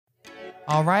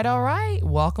All right.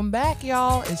 Welcome back,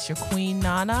 y'all. It's your Queen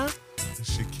Nana.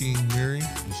 It's your King Mary.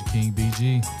 It's your King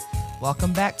BG.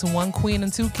 Welcome back to One Queen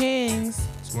and Two Kings.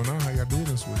 What's going on? How y'all doing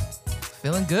this week?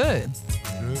 Feeling good.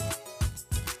 Good.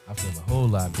 I feel a whole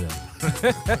lot better.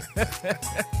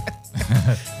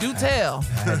 Do tell.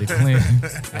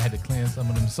 I had to cleanse some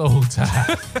of them soul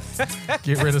ties.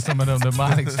 Get rid of some of them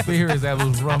demonic spirits that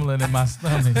was rumbling in my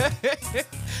stomach.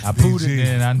 I pooed it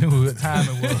then. I knew what time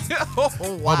it was.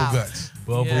 Oh, wow. Bubble guts.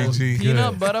 Bubble Yeah, BG.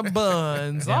 peanut butter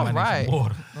buns. Damn, All I need right. some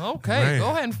water. Okay, Man. go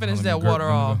ahead and finish Let that me water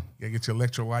grip off. You gotta get your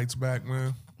electrolytes back,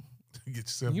 man. Get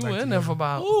yourself You back were in there together. for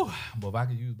about Ooh, but if I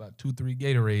could use about 2-3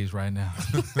 Gatorades right now.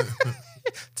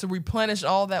 to replenish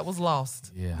all that was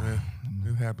lost. Yeah.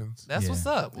 Yeah, it happens. That's what's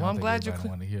up. Well, I'm glad you're.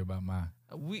 want to hear about my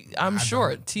I'm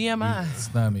sure TMI.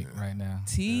 stomach right now.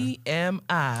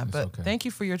 TMI. But okay. thank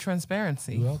you for your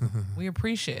transparency. You welcome. We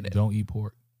appreciate it. Don't eat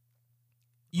pork.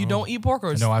 You don't eat pork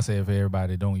or? No, I say it for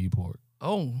everybody. Don't eat pork,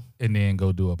 Oh, and then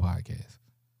go do a podcast.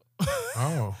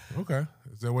 Oh, okay.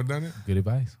 Is that what done it? Good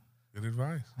advice. Good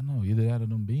advice. I know either that or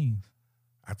them beans.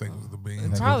 I think it was the it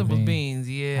beans. probably was beans. beans.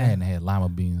 I Yeah, hadn't had lima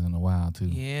beans in a while too.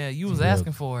 yeah. You was Real-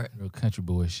 asking for it. Real country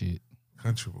boy shit.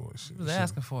 Country boy shit. You was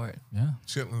asking for it. Yeah.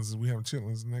 Chitlins. We having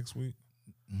chitlins next week.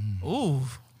 Ooh,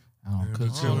 I don't Yeah, cook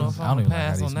but I don't know chitlins. if I I'm don't gonna even like how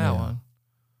pass they on that smell. one.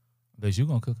 Guess you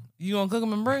gonna cook 'em. You gonna cook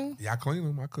them and bring? Yeah, I clean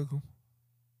them. I cook them.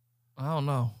 I don't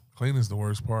know. Clean is the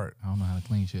worst part. I don't know how to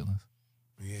clean chitlins.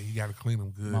 But yeah, you gotta clean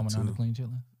them good Mama know how to too. clean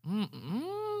chitlins?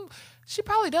 She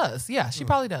probably does. Yeah, she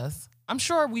probably does. I'm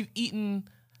sure we've eaten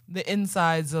the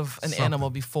insides of an Something. animal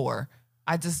before.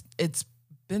 It's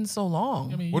been so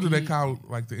long. I mean, What do you- they call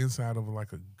like the inside of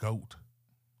like a goat?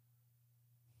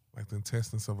 Like the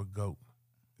intestines of a goat.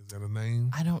 Is that a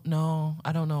name? I don't know.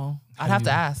 I'd How have do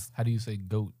to you- ask. How do you say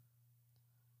goat?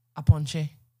 Aponche.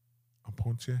 A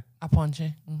ponche?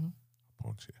 Aponche. Mm-hmm.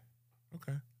 Ponche.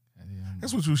 Okay. Yeah.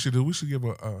 That's what you should do. We should give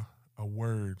a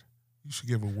word. You should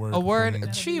give a word. A word, Queen.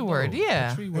 a tree word.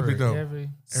 Yeah. Tree That'd be word. dope.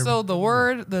 So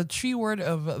the tree word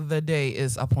of the day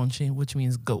is aponche, which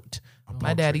means goat. A My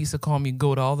ponche. daddy used to call me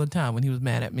goat all the time when he was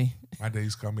mad at me. My dad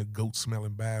used to call me a goat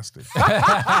smelling bastard.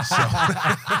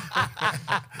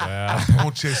 Wow.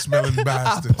 Ponche smelling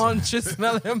bastard. Aponche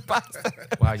smelling bastard.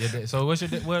 Wow, your dad. So what's your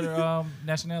dad? What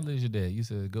nationality is your dad? You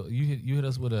said go. You hit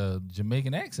us with a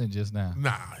Jamaican accent just now.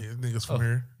 Nah, his niggas from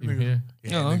here. You Niggas- here?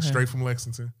 Yeah, Oh, niggas okay. straight from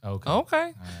Lexington. Okay. Okay. All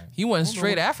right. He went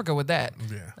straight Africa with that.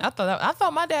 Yeah. I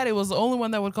thought my daddy was the only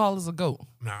one that would call us a goat.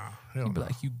 Nah, hell He'd be no.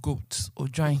 like, you goats,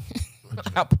 Ojang.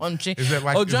 Aponche. Is that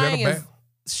like is that Ojang a is bad?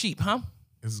 sheep, huh?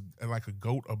 Is like a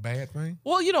goat a bad thing?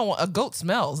 Well, you know, a goat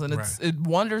smells and it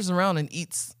wanders around and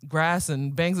eats grass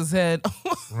and bangs his head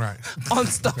Right. on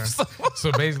stuff. Okay. So,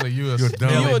 So basically, you a You're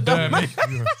dumb. You a dumb dummy.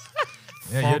 You-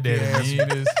 Yeah, your funky daddy ass mean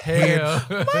as hell.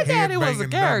 my daddy was a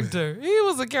Headbanging character. He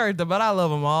was a character, but I love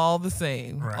him all the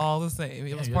same. Right. All the same.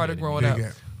 He was your part of daddy growing up. Big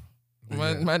ass. Big My,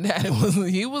 ass. my daddy was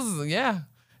he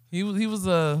was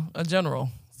a general.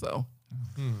 So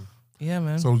yeah,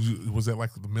 man. So was that like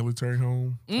the military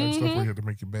home type stuff Mm-hmm. where you had to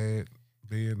make your bed?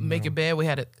 And make it bad. We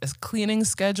had a cleaning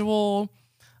schedule.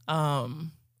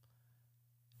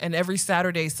 And every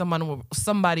Saturday,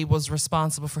 somebody was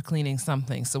responsible for cleaning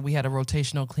something. So we had a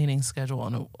rotational cleaning schedule,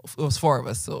 and it was 4 of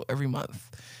us. So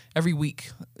every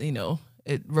week, you know,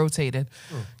 it rotated.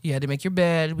 You had to make your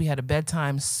bed. We had a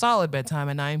bedtime, solid bedtime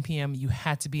at 9 p.m. You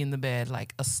had to be in the bed,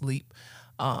 like asleep.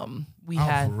 We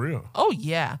had for real. Oh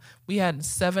yeah, we had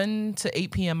 7 to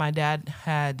 8 p.m. My dad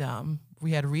had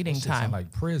we had reading Shit time. sound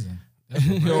like prison.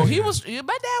 No, he was. My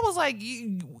dad was like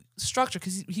structured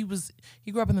because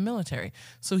he grew up in the military,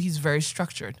 so he's very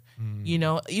structured. You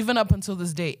know, even up until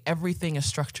this day, everything is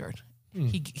structured.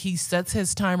 He sets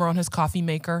his timer on his coffee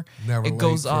maker. Never it late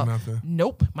goes for up. nothing.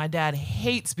 Nope. My dad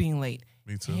hates being late.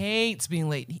 Me too. Hates being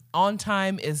late. On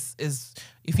time is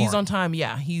if he's Part. on time,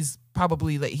 yeah, he's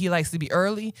probably late. He likes to be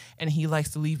early and he likes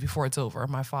to leave before it's over.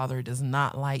 My father does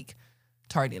not like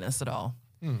tardiness at all.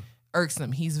 Irks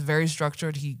him. He's very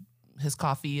structured. His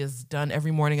coffee is done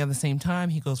every morning at the same time.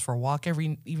 He goes for a walk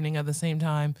every evening at the same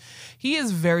time. He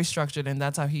is very structured, and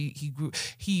that's how he grew.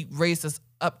 He raised us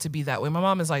up to be that way. My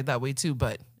mom is like that way too,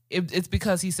 but it's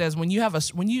because he says when you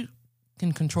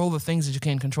can control the things that you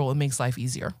can control, it makes life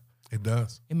easier. It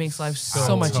does. It makes life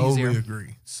so much totally easier.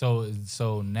 agree.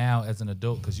 So now as an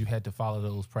adult, because you had to follow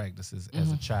those practices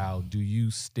as a child, do you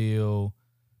still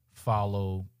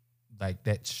follow like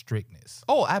that strictness?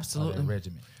 Oh, Or that absolutely,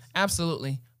 regimen?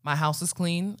 absolutely. My house is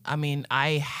clean. I mean,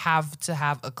 I have to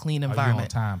have a clean Are you on environment.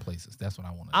 time places? That's what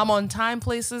I want to I'm on time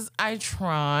places. I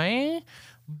try,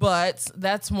 But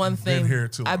that's one thing. been here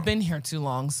too I've long. been here too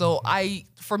long. So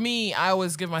for me, I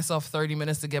always give myself 30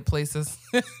 minutes to get places.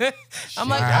 I'm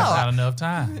like, That's oh, not enough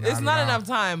time. it's Not not at all. enough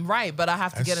time, right? But I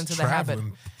have to That's get into the habit.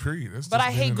 traveling, period. That's But just I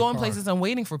being in hate the going car. places and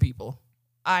waiting for people.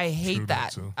 I hate True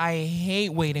that that. too. I hate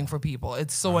waiting for people.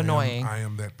 It's so annoying. I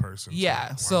am that person. Yeah,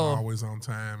 I'm so- always on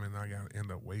time, and I gotta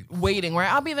end up waiting. Waiting,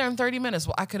 right? I'll be there in 30 minutes.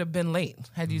 Well, I could have been late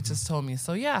had Mm-hmm. you just told me.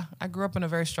 So yeah, I grew up in a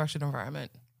very structured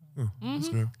environment. That's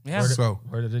good. Yeah. So,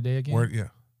 Word of the day again. word, yeah.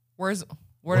 Word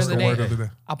What's of the the day? word of the day?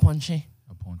 Aponche.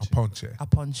 Aponche. Ponche.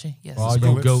 Aponche. Yes. For all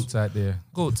Spell you it. goats out there.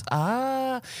 Goats.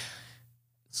 I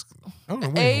don't know.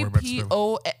 We ain't worry about the spelling.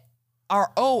 APO.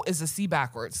 Our O is a C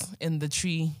backwards in the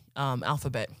tree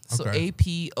alphabet. So Okay.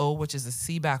 APO, which is a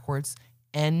C backwards,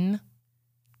 NKYE.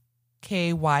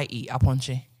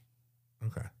 Aponche.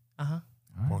 Okay. Uh huh.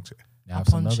 All right. Ponche. Now, if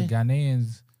some other Aponche.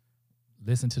 Ghanaians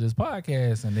listen to this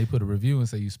podcast and they put a review and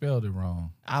say you spelled it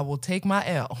wrong, I will take my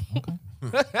L.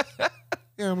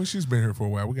 Yeah, I mean, she's been here for a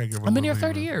while. We gotta give her. I've been a here little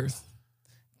 30 leeway. years.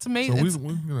 It's So amazing. we,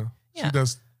 It's- she yeah.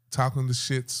 does talking the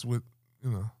shits with,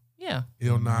 yeah.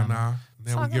 ill nah nah. Now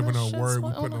we're Talking giving the her a shits word. We're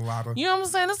with- putting a lot of. You know what I'm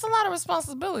saying? It's a lot of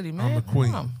responsibility, man. I'm the Come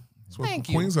queen. on. That's what Thank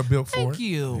the you. queens are built for. Thank it.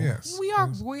 you. Yes. We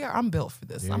are. I'm built for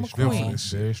this. very I'm a strong, queen. this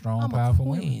shit. very strong, I'm a powerful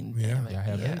queen. women. Yeah. Damn it. Y'all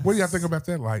have that. Yes. What do y'all think about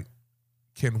that? Like,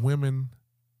 can women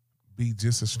be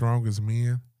just as strong as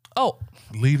men? Oh,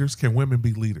 Leaders? Can women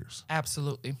be leaders?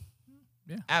 absolutely.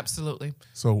 Yeah. Absolutely.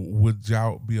 So would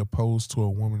y'all be opposed to a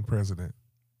woman president?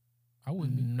 I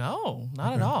wouldn't be. No,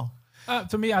 not at Okay. all.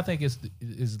 To me, I think it's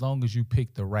as long as you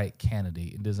pick the right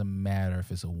candidate, it doesn't matter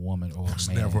if it's a woman or It's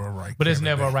a man. never a right. But it's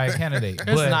never a right candidate. It's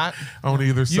But not. on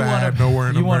either you side. want Nowhere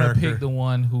in you want America. to pick the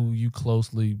one who you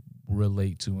closely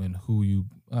relate to and who you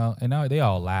and now they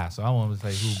all lie. So I won't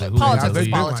say who, but who Politics they is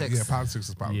believe. politics. Yeah, politics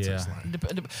is politics. Yeah.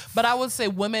 Like, But I would say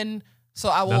women. So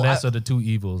I The will. lesser of the two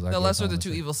evils. The lesser of the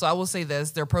two evils. So I will say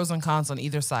this: there are pros and cons on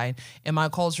either side. In my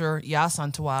culture,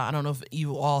 Yasantua, I don't know if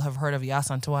you all have heard of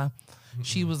Yasantua.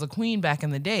 She was a queen back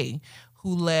in the day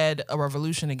who led a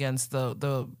revolution against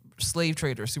the slave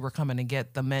traders who were coming to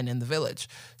get the men in the village.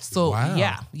 So Wow.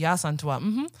 yeah,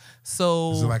 Yasantua.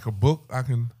 So is it like a book I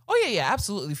can? oh yeah,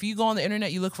 absolutely. If you go on the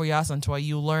internet, you look for Yasantua,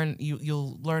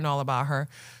 you'll learn all about her.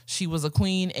 She was a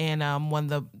queen, and when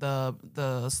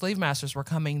the slave masters were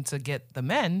coming to get the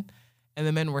men, and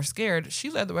the men were scared, she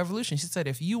led the revolution. She said,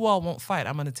 "If you all won't fight,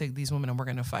 I'm going to take these women, and we're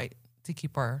going to fight to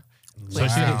keep our." So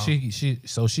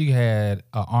Wow. she had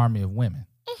an army of women.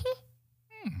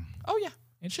 Oh yeah,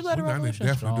 she led a I need to revolution.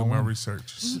 definitely do Strong my women.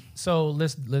 research. So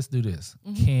let's do this.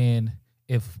 Mm-hmm. Can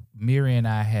if Miri and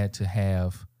I had to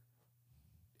have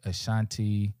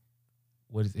Ashanti,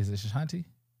 what is it Ashanti?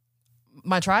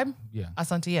 My tribe, Yeah,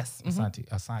 Asante. Yes, Ashanti.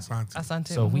 Asante. Asante.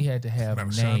 So we had to have Not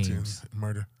Ashanti names. and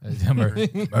murder.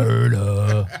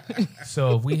 Murder.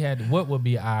 So if we had, what would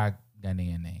be our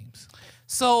Ghanaian names?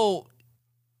 So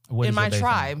What in is my it based on?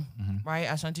 tribe, Mhm. right,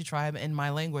 Ashanti tribe, in my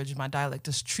language, my dialect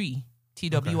is Tree,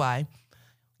 TWI.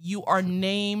 You are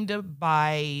named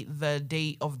by the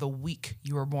date of the week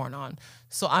you were born on.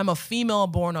 So I'm a female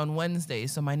born on Wednesday,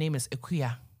 so my name is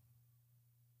Ikuya.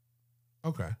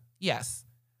 Okay. Yes.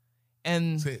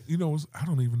 And Say, I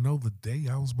don't even know the day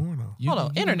I was born on. You Hold on,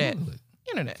 can internet. Google it.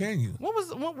 internet. Can you?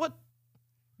 What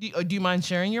do you mind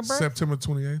sharing your birth? September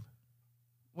 28th,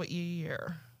 What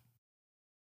year?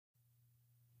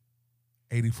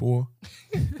 84.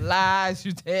 Lies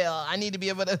you tell. I need to be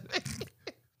able to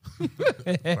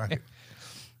Right.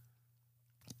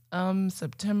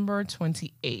 September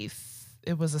 28th.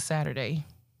 It was a Saturday.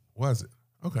 Was it?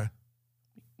 Okay.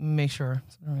 Make sure.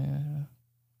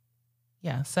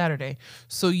 Yeah, Saturday.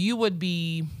 So you would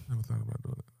be Never thought about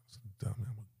doing that. It's dumb.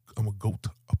 I'm a goat.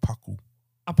 A paku.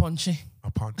 a ponche.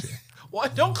 A ponche.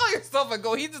 What? Don't call yourself a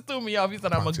goat. He just threw me off. He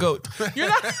said I'm a Ponche. goat. You're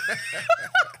not.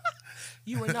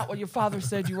 You are not what your father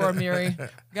said you were, Mary.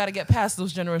 Got to get past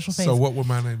those generational things. So what would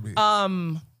my name be?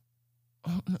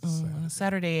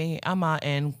 Saturday, Ama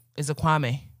and is a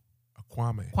Kwame. A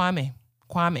Kwame. Kwame.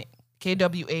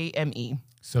 Kwame.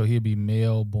 So he'll be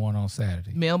male born on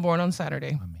Saturday. Male born on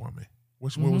Saturday. Kwame.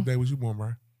 What day was you born,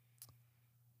 Brian?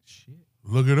 Shit.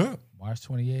 Look it up. March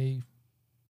 28th.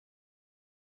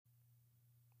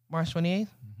 March 28th. I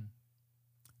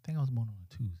think I was born on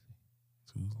a Tuesday.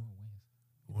 Tuesday. Or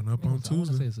Wednesday. Going up I on want to say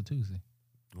Tuesday. it's a Tuesday.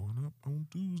 Going up on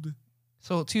Tuesday.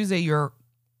 So Tuesday, you're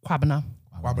Kwabena.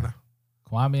 Kwabena.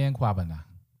 Kwame and Kwabena.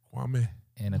 Kwame.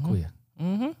 And Akuya.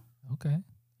 Mm-hmm. Okay.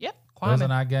 Yep. Those are Kwame.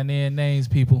 not Ghanaian names,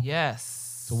 people. Yes.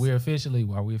 So are we officially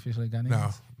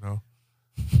Ghanaians? No.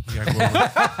 You gotta go over-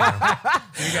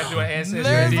 We got to do an ancestry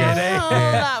There's a DNA.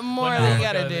 whole lot more Well, they no,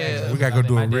 gotta because do. We gotta go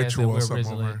do My a dad said ritual we're or something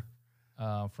originally, over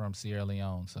from Sierra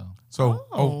Leone. So So,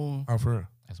 Oh. for real.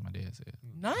 that's what my dad said.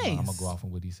 Nice. I'm gonna go off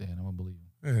on what he said. I'm gonna believe him.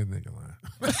 That nigga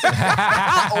lying.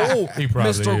 Oh, He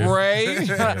probably Mr. is.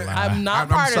 Gray. I'm not I'm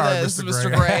part sorry, of this, Mr.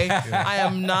 Mr. Gray. Gray. I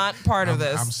am not part of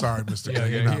this. I'm sorry, Mr. Yeah, Gray.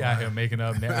 You're yeah, not he out here lying. making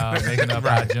up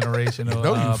our generational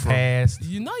know you from- past.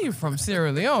 You know you're from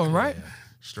Sierra Leone, right?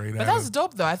 Straight But out. that's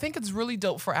dope, though. I think it's really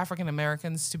dope for African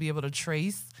Americans to be able to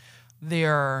trace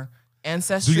their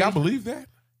ancestry. Do y'all believe that?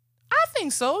 I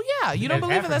think so. Yeah. You don't As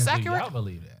believe it? That's Africans, do accurate. y'all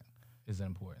believe that is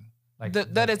important? Like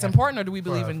That it's important, or do we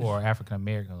believe in? for African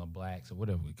Americans or blacks or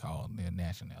whatever we call their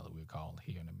nationality, we call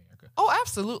here in America. Oh,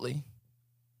 absolutely.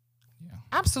 Yeah.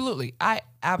 Absolutely. I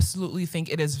absolutely think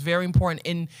it is very important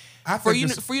I for think you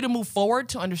it's- for you to move forward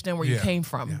to understand where you Yeah, came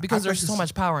from, yeah. because I there's think so it's-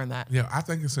 much power in that. Yeah, I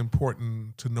think it's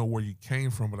important to know where you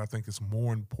came from, but I think it's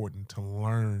more important to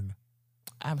learn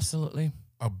Absolutely.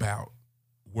 about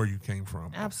where you came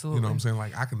from. You Absolutely. know what I'm saying?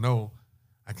 Like, I can know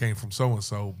I came from so and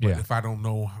so, but Yeah. if I don't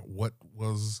know what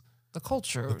was The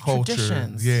culture, the culture,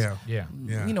 traditions. yeah, Yeah.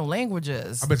 yeah. You know,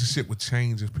 languages. I bet the shit would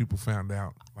change if people found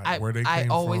out like where they I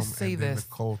came always from say and then this.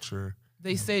 the culture.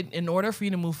 They said in order for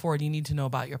you to move forward, you need to know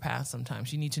about your past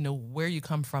sometimes. You need to know where you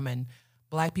come from. And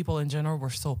Black people in general, we're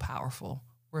so powerful.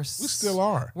 We still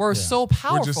are. We're so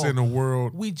powerful. We're just in a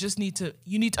world. We just need to.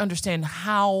 You need to understand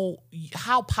how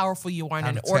powerful you are, and How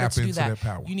in to order tap to do into that, that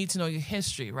power. you need to know your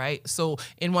history, right? So,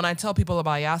 and when I tell people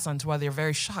about Yasant's, why they're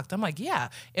very shocked, I'm like, yeah,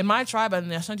 in my tribe, in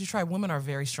the Ashanti tribe, women are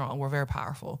very strong. We're very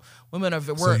powerful. Women are.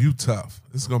 So We're, you tough.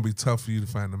 It's gonna be tough for you to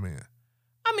find a man.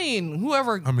 I mean,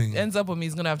 whoever I mean- ends up with me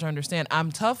is gonna have to understand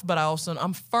I'm tough, but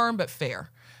I'm firm but fair,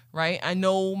 right? I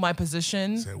know my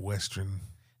position. Said Western.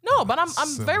 No, but I'm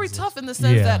very Civilization. tough in the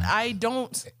sense Yeah. that I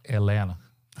don't. Atlanta.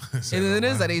 Said It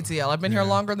is Atlanta. at ATL. I've been here Yeah.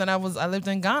 longer than I lived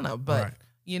in Ghana, but Right.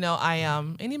 you know,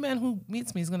 any man who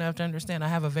meets me is gonna have to understand I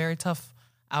have a very tough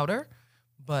outer,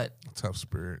 but Tough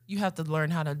spirit. you have to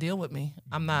learn how to deal with me.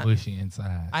 I'm not. Bushy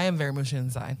inside. I am very mushy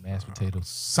inside. Mashed potatoes.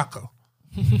 Sucker.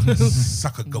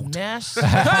 Sucker goat. Nash,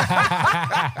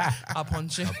 I'll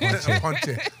punch you. Punch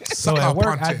it. So Sucker at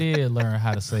work, punch I it. did learn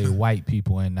how to say white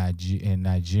people in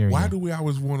Nigeria. Why do we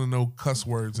always want to know cuss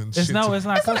words and It's shit? no, it's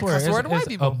not not cuss a word. cuss word. It's White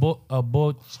people.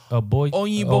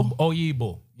 Oyibo.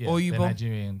 Oyibo. Yeah, Oyibo. the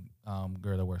Nigerian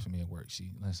girl that works for me at work.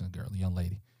 Young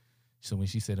lady. So when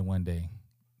she said it one day,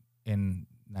 in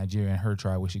Nigeria, in her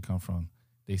tribe where she come from,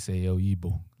 they say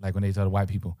Oyibo. Like when they tell the white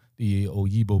people, the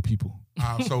Oyibo people.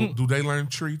 So do they learn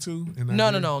tree too? In No.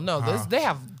 Nigeria? They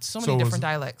have so many So is different it-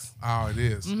 dialects. Oh, it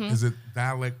is. Is it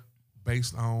dialect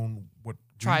based on what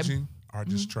Tribe. region or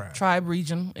just tribe? Tribe,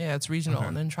 region. Yeah, it's regional Okay.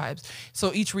 and then tribes.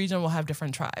 So each region will have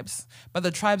different tribes. But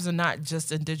the tribes are not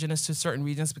just indigenous to certain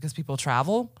regions because people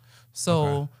travel.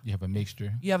 So You have a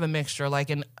mixture. you have a mixture. Like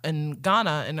in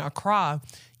Ghana, in Accra,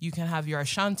 you can have your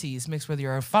Ashantis mixed with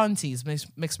your Afantis,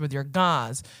 mixed with your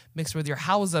Gas, mixed with your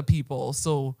Hausa people.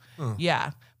 So,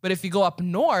 yeah. But if you go up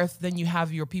north, then you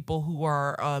have your people who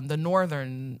are the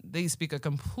northern. They speak a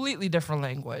completely different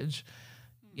language.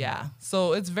 Yeah.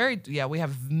 So it's we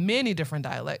have many different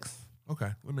dialects.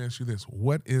 Okay, let me ask you this: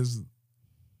 what is,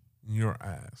 in your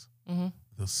eyes, Mm-hmm.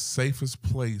 the safest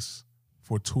place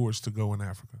for tourists to go in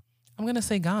Africa? I'm going to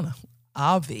say Ghana.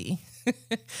 Avi.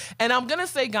 And I'm going to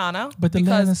say Ghana But the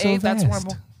land because is so that's where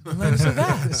vast. the land is so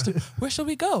vast. Where should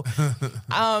we go?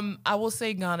 I will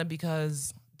say Ghana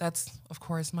because that's, of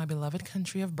course, my beloved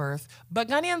country of birth. But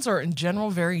Ghanaians are, in general,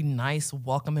 very nice,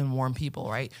 welcoming, warm people,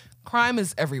 right? Crime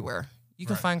is everywhere. You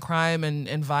can find crime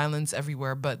and violence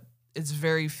everywhere, but it's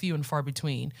very few and far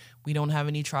between. We don't have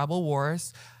any tribal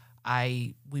wars.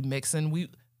 We mix in.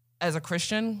 As a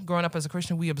Christian, growing up as a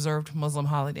Christian, we observed Muslim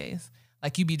holidays.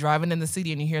 Like you be driving in the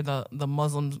city and you hear the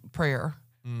Muslim prayer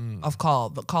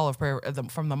the call of prayer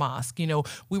from the mosque. You know,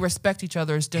 we respect each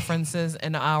other's differences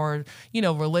in our,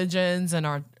 religions and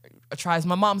our tribes.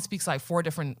 My mom speaks like 4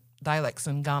 different dialects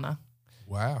in Ghana.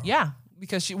 Wow. Yeah.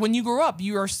 Because when you grew up,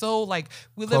 you are so like,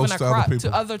 we live Close in to other Accra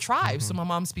people. to other tribes. So my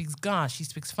mom speaks Ga, she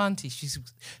speaks Fanti, she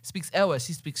speaks Ewa,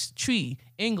 she speaks Tree,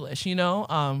 English,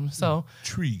 so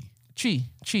Tree. Chi.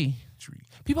 Tree.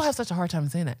 People have such a hard time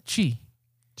saying that. Chi.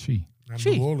 Tree. Not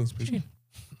Tree. New Orleans people.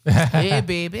 Hey,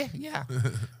 baby. Yeah.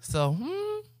 So,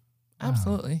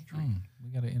 absolutely. We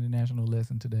got an international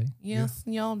lesson today. Yes,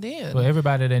 y'all did. So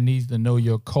everybody that needs to know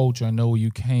your culture and know where you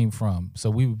came from. So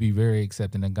we would be very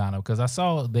accepting in Ghana because I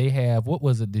saw they have, what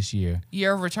was it this year?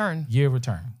 Year of Return. Year of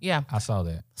Return. Yeah. I saw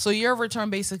that. So Year of Return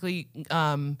basically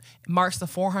marks the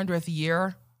 400th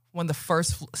year when the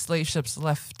first slave ships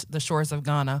left the shores of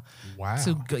Ghana Wow.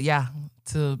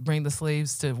 to bring the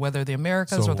slaves to whether the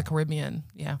Americas So- or the Caribbean.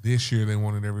 Yeah. This year they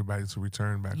wanted everybody to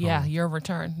return back Yeah, home. Year of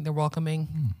Return. They're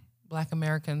welcoming Black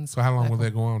Americans. So how long Black will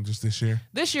that go on? Just this year?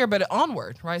 This year, but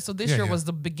onward, right? So this Yeah, year yeah. was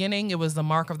the beginning. It was the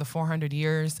mark of the 400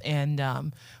 years,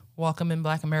 and welcoming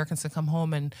Black Americans to come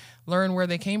home and learn where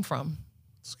they came from.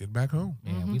 Let's get back home.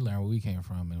 Man, we learned where we came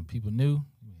from, and people knew.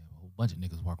 We have a whole bunch of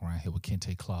niggas walking around here with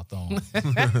kente cloth on,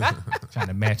 trying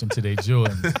to match them to their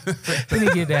Jordans. Then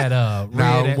you get that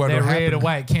red, what'll that red happen- and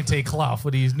white kente cloth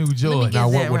for these new Jordans. Now,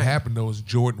 Is what that would right? happen though is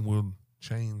Jordan will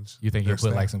change. You think their you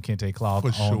put like style. some kente cloth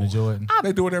For on the sure. Jordan?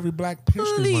 They do it every Black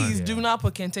History Please Month. do not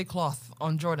put kente cloth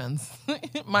on Jordans.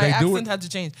 My They do accent it. had to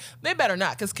change. They better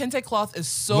not, because kente cloth is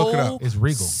Look it so up. It's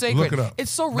regal. sacred. Look it up. It's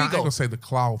so Now, I ain't regal. gonna say the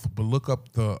cloth, but look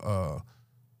up the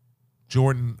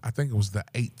Jordan. I think it was the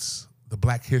 8th, the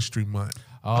Black History Month.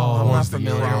 I'm not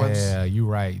familiar with- Yeah, you're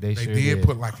right. They They sure did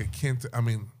put like a kente. I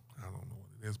mean, I don't know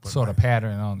what it is, but sort of like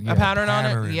pattern on A pattern on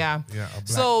pattern. it, yeah. Yeah, a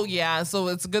black- So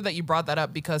it's good that you brought that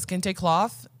up, because kente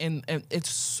cloth and it's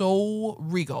so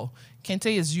regal.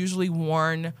 Kente is usually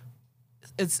worn.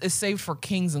 It's saved for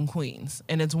kings and queens,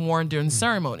 and it's worn during Hmm.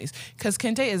 ceremonies, because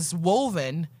kente is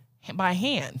woven by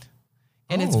hand.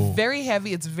 And it's Oh. very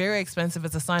heavy. It's very expensive.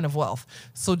 It's a sign of wealth.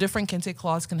 So different kente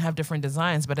cloths can have different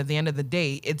designs, but at the end of the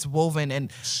day, it's woven and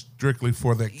strictly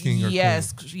for that king or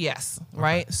yes, queen. yes,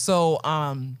 right. So,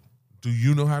 Do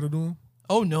you know how to do them?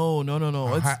 oh no.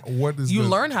 It's, What is you the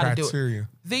learn how to do it. criteria?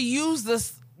 They use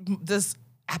this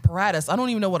apparatus. I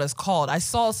don't even know what it's called. I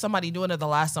saw somebody doing it the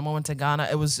last time I went to Ghana.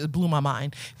 It blew my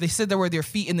mind. They sit there with their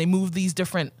feet and they move these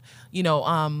different,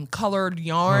 colored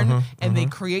yarn, and they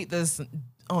create this.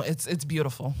 Oh, it's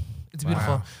beautiful. It's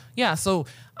beautiful. Wow. Yeah. So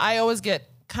I always get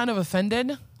kind of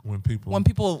offended When people when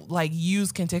people like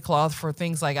use kente cloth for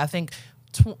things like, I think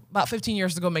about 15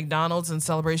 years ago, McDonald's in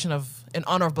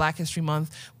honor of Black History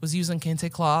Month was using kente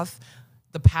cloth,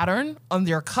 the pattern on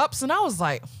their cups, and I was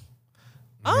like,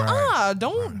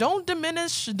 don't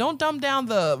diminish, don't dumb down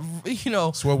the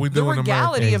what we the do in America.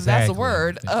 regality, if that's a Exactly.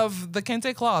 word, of the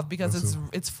kente cloth, because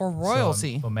it's for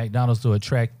royalty. For McDonald's to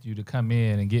attract you to come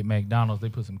in and get McDonald's, they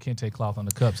put some kente cloth on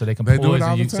the cup so they can They do it all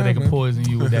poison the you. So time, they can man. poison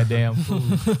you with that damn food.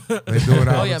 They do it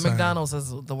all Oh yeah, the time. McDonald's is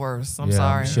the worst. I'm Yeah,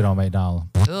 sorry. shit on McDonald's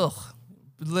Ugh,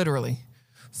 literally.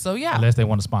 So yeah, unless they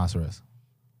want to sponsor us.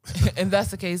 if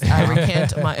that's the case, I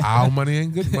recant my. Our money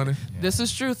ain't good money. This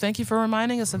is true. Thank you for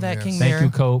reminding us of that, Yes. King Thank Mary. you,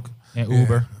 Coke and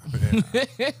Uber,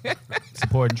 Yeah.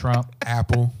 supporting Trump.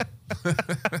 Apple.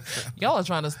 Y'all are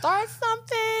trying to start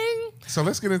something. So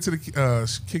let's get into the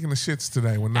kicking the shits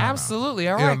today. With Nana. Absolutely.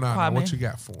 All right, Nana, Kwame. what you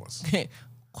got for us?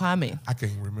 Kwame. I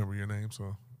can't remember your name,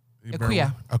 so you bear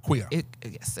Akuya. with- Akuya.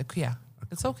 Yes, Akuya.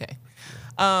 It's okay.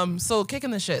 So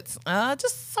kicking the shits.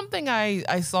 Just something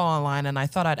I saw online, and I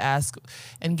thought I'd ask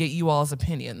and get you all's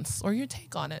opinions or your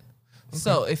take on it.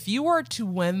 So if you were to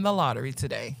win the lottery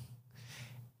today,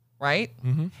 right?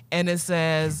 Mm-hmm. And it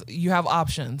says you have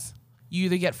options. You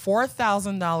either get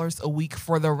 $4,000 a week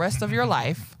for the rest of your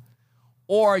life,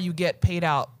 or you get paid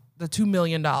out the $2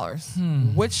 million.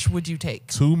 Which would you take?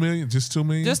 2 million? Just 2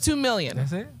 million? Just $2 million.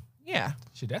 That's it. Yeah.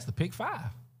 Shit, that's the pick 5.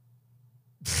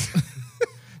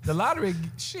 The lottery,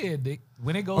 shit, Dick,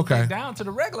 when it goes Okay. back down to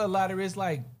the regular lottery, it's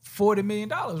like $40 million,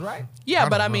 right? Yeah, I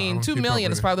but don't I know. I mean, don't $2 keep up million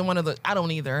with is it. probably one of the. I don't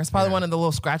either. It's probably one of the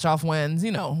little scratch off wins.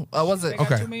 Was They it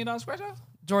got Okay. $2 million scratch off?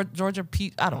 Georgia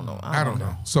Pete? I don't know. I don't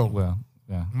know. So Well,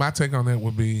 yeah. my take on that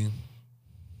would be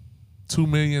 2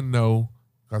 million, no,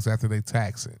 because after they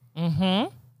tax it,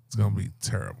 it's gonna be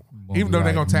terrible. Gonna Even be though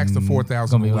they're like, gonna tax the It's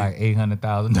 4,000, gonna be a like week.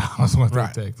 $800,000 once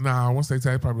right. they tax. Nah, once they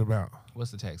tax, probably about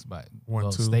What's the tax by? 1,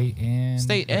 2. State and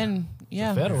State and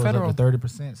yeah, federal, federal. is up to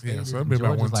 30%. State Yeah, so is- it'd be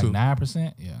about Georgia's 1, 2. like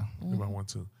 9%. Yeah, about 1,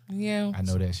 2. Yeah. I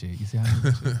know that shit. You see how I know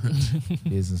that shit?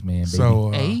 Businessman, baby.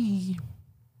 So, Hey.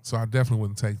 so I definitely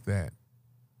wouldn't take that.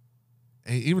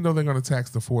 And even though they're gonna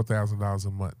tax the $4,000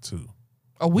 a month too,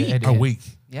 A week. Yeah, a week.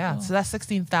 Yeah. So that's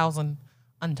 16,000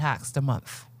 untaxed a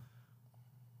month.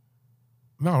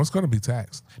 No, it's gonna be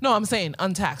taxed. No, I'm saying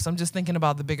untaxed. I'm just thinking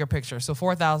about the bigger picture. So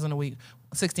 4,000 a week,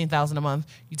 16,000 a month.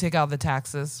 You take out the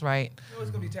taxes, right?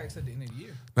 it's gonna be taxed at the end of the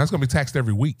year. That's gonna be taxed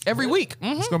every week. Every week.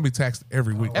 It's gonna be taxed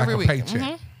every week, Every like a week.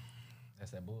 paycheck.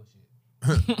 That's that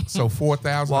bullshit. So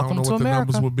 4,000. I don't Welcome know to what the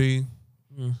numbers America. would be.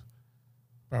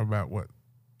 Probably about what,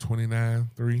 29,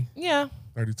 3, Yeah.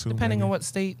 32. Depending maybe. on what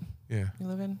state Yeah, you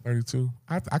live in. 32.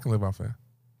 I can live off that.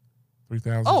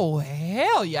 3,000. Oh,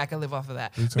 hell yeah, I can live off of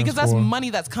that. 3 times Because that's 4. money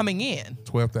that's coming in.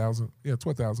 12,000. Yeah,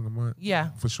 12,000 a month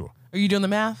Yeah. for sure. Are you doing the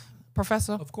math,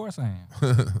 Professor? Of course I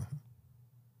am.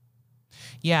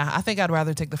 Yeah, I think I'd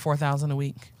rather take the 4,000 a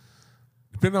week.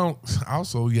 Depending on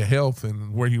also your health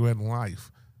and where you at in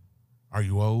life. Are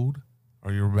you old?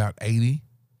 Are you about 80?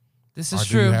 This Or is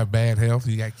do you true. have bad health?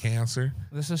 You got cancer?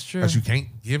 This is true. Because you can't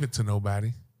give it to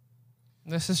nobody.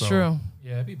 This is So- true.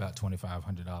 Yeah, it'd be about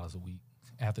 $2,500 a week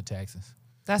after taxes.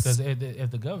 That's Because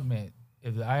if the government,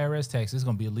 if the IRS tax, it's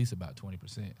going to be at least about 20%.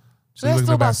 So that's you're looking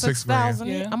still at about $6,000.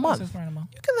 6,000 a month. $6,000 a month.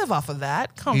 You can live off of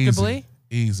that comfortably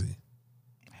Easy.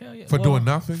 Hell yeah. For Well, doing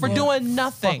nothing? for Yeah. doing Fuck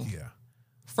nothing. yeah.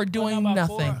 For well, doing about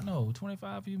nothing.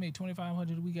 25. You make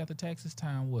 $2,500 a week after taxes.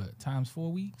 Time what? Times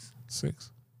 4 weeks.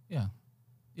 6. Yeah,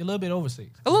 you're a little bit over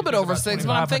 6. A little You bit think over about 6,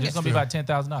 but I'm 2,500, thinking- it's gonna be about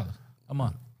 $10,000 a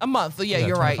month. A month. Yeah, Yeah,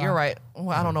 you're right. 25. You're right. Well,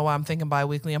 I don't know why I'm thinking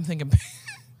bi-weekly. I'm thinking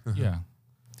Yeah.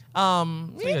 so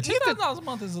So yeah, $10,000 a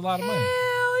month is a lot of money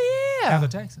hell yeah. after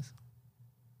taxes.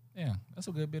 Yeah, that's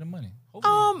a good bit of money.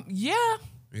 Hopefully, Yeah.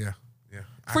 Yeah. Yeah.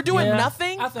 For doing Yeah,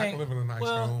 nothing? I think. live in a nice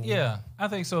well, home. yeah, I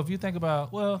think so. If you think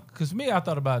about, well, because me, I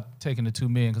thought about taking the $2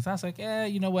 million because I was like,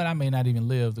 you know what? I may not even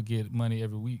live to get money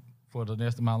every week for the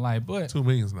rest of my life. But $2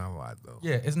 million is not a lot though.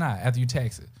 yeah, it's not after you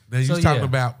tax it. Then So, you're talking yeah,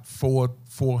 about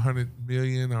 400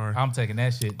 million or I'm taking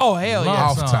that shit. Oh, hell yeah.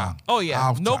 off sum. top. Oh, yeah.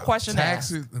 Off No top. question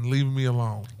Tax asked. it and leaving me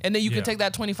alone. And then you Yeah. can take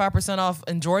that 25% off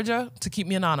in Georgia to keep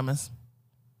me anonymous.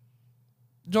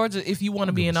 Georgia, if you want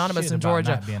to be Give a anonymous shit in about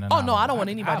Georgia. not being Oh, no, I anonymous. don't want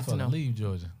anybody I'll to know. Leave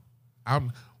Georgia.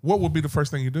 What would be the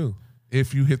first thing you do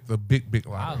if you hit the big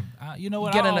lottery? You know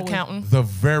what? Get I an always- accountant. The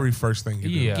very first thing you do.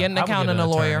 Yeah, Get an I would get accountant and an a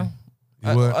lawyer. attorney.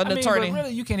 You would? An attorney. But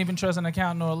really, you can't even trust an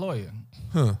accountant or a lawyer.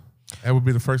 Huh. That would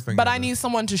be the first thing. But you I do. need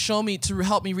someone to show me, to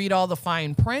help me read all the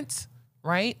fine print,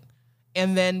 right?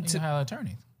 And then You to, can hire an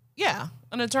attorney. yeah,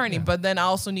 an attorney. But then I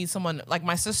also need someone, like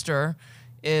my sister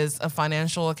is a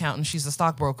financial accountant. She's a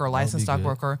stockbroker, licensed be good.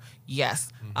 stockbroker.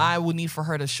 Yes. Mm-hmm. I would need for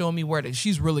her to show me where to,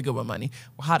 she's really good with money,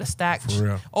 how to stack. For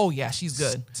real? Oh, yeah, she's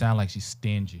good. Sound like she's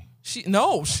stingy. She's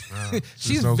knows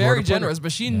where very to put generous, it.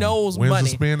 but she knows when money.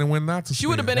 to spend and when not to spend. She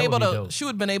would have been That able would be to. dope. She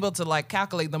would have been able to like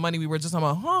calculate the money we were just talking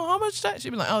about. How much that? She'd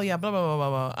be like, oh yeah, blah blah blah blah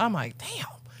blah. I'm like,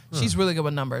 damn. She's really good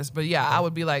with numbers. But yeah, I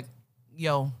would be like,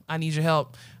 yo, I need your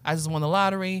help. I just won the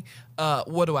lottery.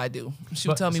 What do I do? She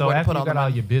would tell me so where to after put you all the got all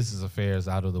money. your business affairs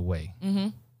out of the way,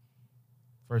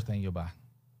 first thing you'll buy.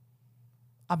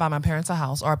 I buy my parents a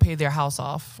house, or I pay their house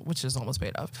off, which is almost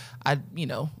paid off. I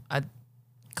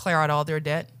clear out all their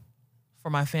debt for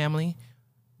my family,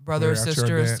 brothers, Clear out your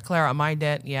sisters, debt. clear out my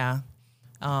debt. Yeah.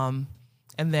 And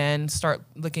then start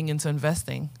looking into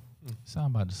investing.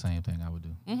 Sound about the same thing I would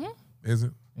do. Is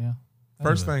it? Yeah.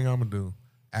 First thing I'm gonna do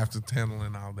after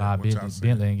handling all buy a that, which I said,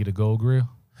 Bentley and get a gold grill.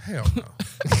 hell no.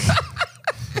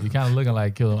 You kind of looking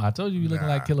like Killer. I told you looking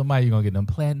like Killer Mike. You're gonna get them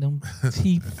platinum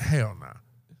teeth. Hell no.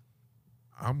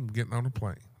 I'm getting on a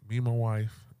plane. Me, my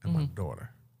wife, and my daughter,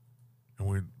 and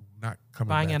we're not coming.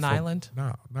 Buying back an for- island?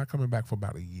 No, not coming back for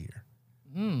about a year.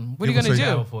 What are you Give us gonna a- do?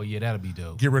 Travel for a year, that'll be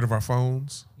dope. Get rid of our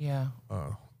phones. Yeah.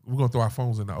 We're gonna throw our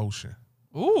phones in the ocean,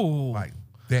 Ooh. like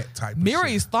that type. of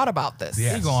Miri's shit. thought about this.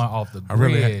 Yeah. He going off the I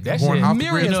really grid. That going shit, off the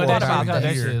Miri grid knows for that about about a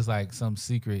that year. shit is like some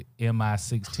secret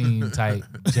MI16 type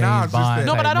James Nah, it's just Bond. that-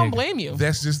 No, but type I don't nigga. blame you.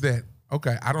 That's just that.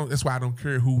 Okay, I don't. That's why I don't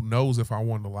care who knows if I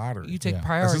won the lottery. You take Yeah. It's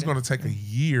priority. just gonna take a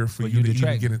year for For you you to to even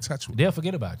track get it. in touch with. Me. They'll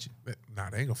forget about you. Nah,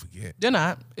 they ain't gonna forget. They're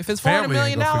not. If it's $400 Family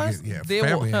ain't million, gonna forget. Yeah, they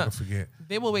family will. ain't gonna forget.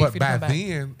 They will wait But for you to by come back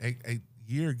then, a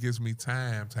year gives me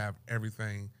time to have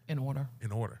everything in order.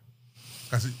 in order.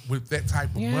 Because with that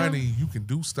type of Yeah. money, you can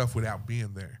do stuff without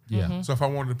being there. Yeah. Mm-hmm. So if I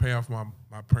wanted to pay off my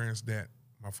parents' debt,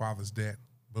 my father's debt,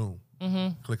 boom,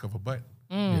 click of a button.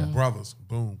 Yeah. Brothers,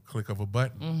 boom, click of a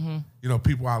button. You know,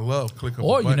 people I love, click of a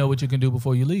Or button. you know what you can do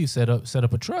before you leave? Set up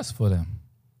a trust for them.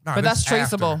 Nah, But this that's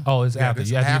traceable. after. Oh, it's Yeah, after. this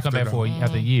You have to come back though. for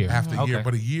after a year. After a year. Okay.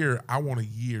 But a year, I want a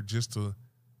year just to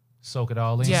Soak it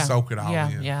all in. Yeah. soak it all Yeah,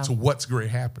 in yeah. to what's great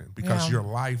happened because Yeah. your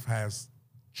life has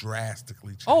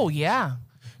drastically changed. Oh yeah.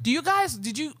 Do you guys?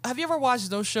 Have you ever watched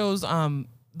those shows?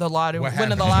 The lottery, What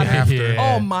winning the happened lottery. after?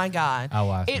 Yeah. Oh my God! I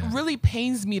watched It that. really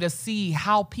pains me to see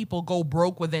how people go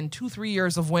broke within 2-3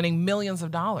 years of winning millions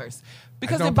of dollars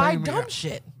because they don't buy blame me. dumb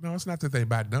shit. No, it's not that they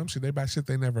buy dumb shit. They buy shit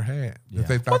they never had Yeah. that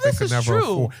they Well, thought they this could is never true.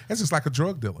 afford. It's just like a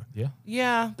drug dealer. Yeah.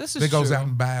 Yeah, this is They goes true. out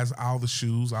and buys all the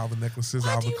shoes, all the necklaces,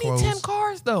 Why all do the you clothes need 10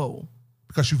 cars though?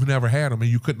 because you've never had them and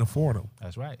you couldn't afford them.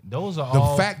 That's right. Those are The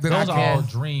all. fact that those I are all can-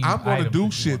 dream. I'm gonna items do that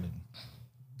you shit. wanted.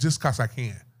 Just because I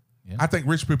can. Yeah. I think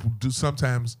rich people do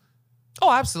sometimes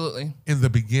Oh, absolutely. in the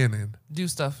beginning Do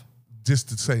stuff. just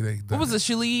to say they done What was it. it?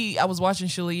 Shalee, I was watching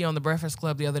Shalee on the Breakfast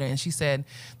Club the other day, and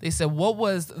they said, what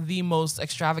was the most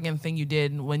extravagant thing you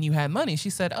did when you had money?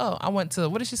 She said, oh, I went to,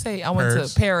 what did she say? I went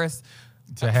Paris. to Paris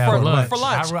To have for lunch. for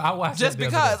lunch. I watched Just that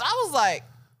the other because. day. I was like,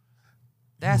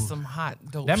 That's some hot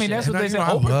dope I mean, shit. that's what And they you say. know, I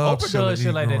Oprah love does Sheila shit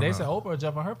E. like that. They growing said up. Oprah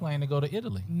jump on her plane to go to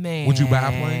Italy. Man. Would you buy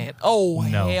a plane? Oh,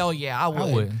 No. hell yeah, I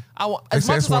would. wouldn't. They As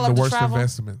say much it's as I one of love the to worst travel.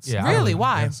 investments. Yeah, I Really? wouldn't.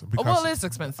 Why? Yes, because Well, it's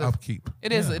expensive. upkeep.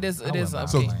 It is. Yeah, It is. I It is wouldn't buy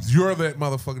So a upkeep. plane. you're that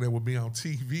motherfucker that would be on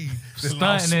TV that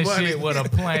lost Stunting and money, shit with a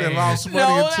plane. that lost money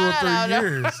No, in 2 or 3 no.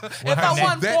 years. If I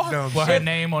won that 400 dumb With her shit.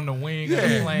 name on the wing of Yeah.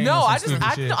 the plane. No, or I some just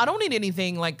stupid shit. I don't need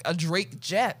anything like a Drake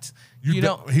jet. He I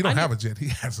don't need have a jet. He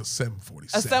has a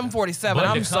 747. a 747. But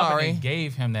I'm the company sorry.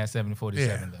 gave him that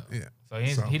 747 Yeah, though.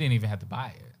 yeah. So he didn't even have to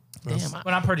buy it. Damn.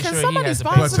 But I'm pretty Can sure he somebody has to pay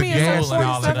sponsor But for to me a fuel and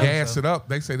all that other gas stuff. it up,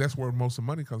 they say that's where most of the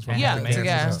money comes from. Yeah, maintenance to and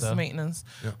gas stuff. maintenance.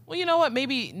 Yeah. Well, you know what?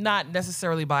 Maybe not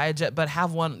necessarily buy a jet, but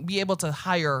have one. Be able to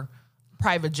hire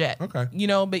private jet. Okay. You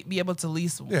know, be able to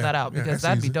lease that out because that's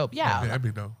that'd be easy. dope. Yeah. that'd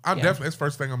be dope. I'm Yeah. definitely, that's the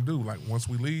first thing I'm do. Like once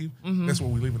we leave, that's what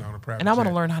we leaving on a private And I want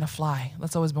to jet. learn how to fly.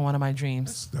 That's always been one of my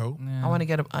dreams. That's dope. I want to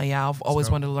get a. Yeah, I've always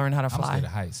dope. wanted to learn how to I'm scared fly. of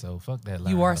heights, so fuck that. You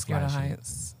learn are how to scared of fly shit.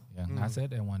 heights. Yeah, I said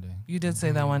that one day. You did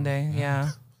say that one day. Yeah.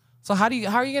 So how are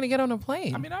you gonna get on a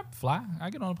plane? I mean, I fly. I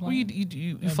get on a plane. Well,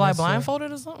 you Yeah, fly that's,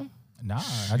 blindfolded or something? Nah,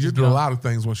 I You just do get a on- lot of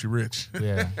things once you're rich.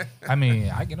 Yeah, I mean,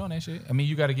 I get on that shit. I mean,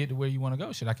 you got to get to where you want to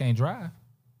go. Shit, I can't drive.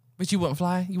 But you wouldn't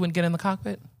fly? You wouldn't get in the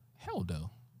cockpit? Hell no.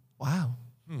 Wow.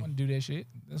 I want to do that shit.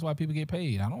 That's why people get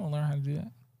paid. I don't want to learn how to do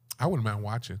that. I wouldn't mind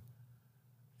watching,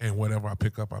 and whatever I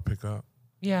pick up, I pick up.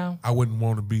 Yeah. I wouldn't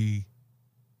want to be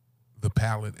the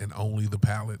pilot and only the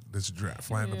pilot that's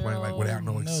flying the plane like without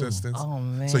no Hell no. assistance. Oh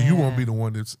man. So you won't be the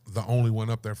one that's the only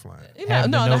one up there flying.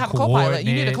 No, have a co-pilot.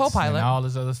 You need a coordinates co-pilot. and all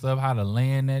this other stuff. How to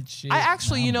land that shit. I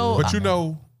actually, Nah, you I'm know- good. But you I'm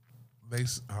know,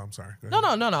 I'm sorry. Go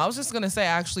ahead. No. I was just gonna say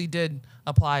I actually did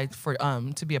apply for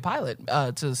to be a pilot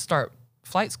to start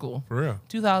flight school. For real.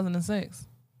 2006.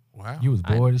 Wow. You was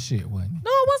bored as shit, wasn't you?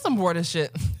 No, I wasn't bored of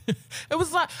shit. It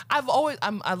was like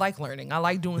I like learning. I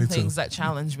like doing Me too. things that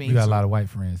challenge me. You got a lot of white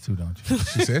friends too, don't you?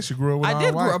 She said she grew up with I all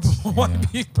did grow up whites. with white Yeah.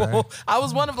 people. Right. I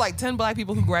was one of like 10 black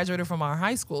people who graduated from our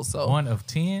high school. So One of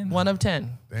 10. one of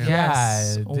 10. Damn.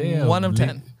 Yes. God damn. One of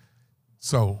 10.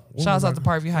 So what Shouts was out to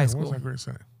Parkview High What School. was that great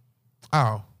saying?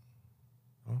 Oh,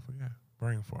 I forgot.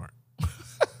 Brain fart.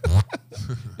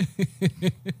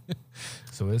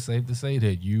 So it's safe to say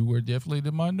that you were definitely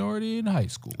the minority in high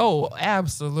school. Oh,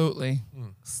 absolutely.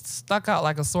 Stuck out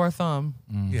like a sore thumb.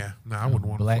 Yeah, no, I wouldn't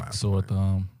want to Black fly. sore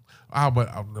thumb. Oh, but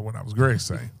what I was going to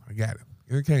say, I got it.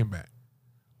 It came back.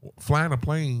 Flying a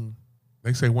plane,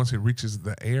 they say once it reaches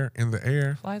the air,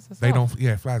 Flies itself. they don't.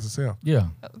 Yeah, it flies itself. Yeah.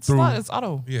 It's, through- it's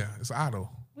auto. Yeah, it's auto.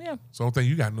 Yeah. So the thing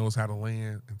you got to know is how to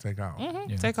land and take off.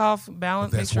 Yeah. Take off, balance,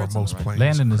 But make that's sure what it's on most the right. planes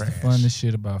Landing is crash. the funnest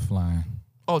shit about flying.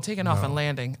 Oh, taking off No. and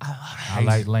landing. I love it. I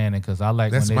like landing because I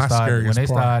like That's when my they scariest part.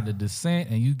 start the descent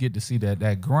and you get to see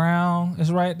that ground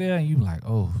is right there and you like,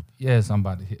 oh yes, I'm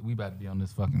about to hit. We about to be on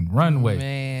this fucking runway.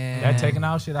 Man. That taking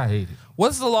out shit, I hate it.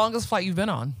 What's the longest flight you've been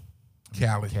on?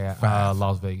 Cali.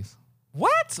 Las Vegas.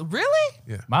 What?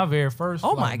 Really? My very first.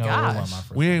 Oh flight, my no, it wasn't gosh. my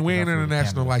first We ain't flight, 'cause I flew to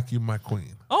international Canada. like you, my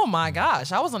queen. Oh my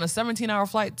gosh. I was on a 17-hour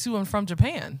flight to and from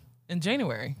Japan in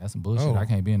January. That's some bullshit. Oh. I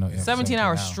can't be in no 17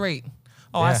 hours straight.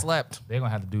 Oh, I Yeah. slept. They're gonna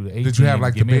have to do the 18. Did you have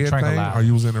like the give me a bed thing, tranquilizer. or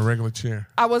you was in a regular chair?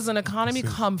 I was in economy I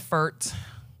see. comfort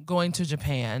going to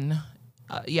Japan.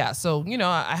 Yeah, so, you know,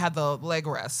 I had the leg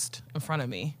rest in front of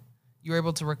me. You were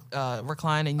able to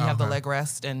recline and you have the Okay. leg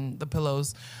rest and the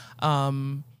pillows.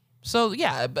 So,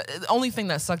 yeah, but the only thing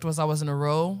that sucked was I was in a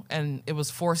row and it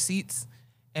was 4 seats.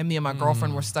 And me and my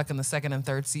girlfriend were stuck in the second and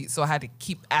third seat. So I had to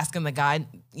keep asking the guy,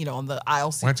 you know, on the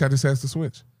aisle seat. Why don't y'all just ask to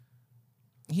switch?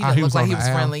 He Ah, didn't he look was like on he the was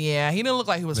aisle? friendly. Yeah, he didn't look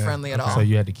like he was Yeah, friendly at okay. all. So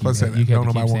you had to keep. Plus, You don't had to keep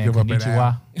nobody saying won't give up at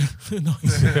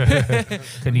konnichiwa.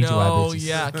 Konnichiwa, No, bitches.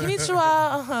 yeah.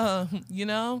 Konnichiwa, you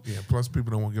know? Yeah. Plus,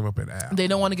 people don't want to give up at aisle. They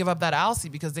don't want to give up that aisle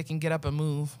seat because they can get up and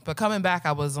move. But coming back,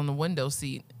 I was on the window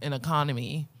seat in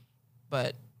economy.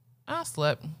 But I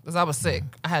slept because I was sick.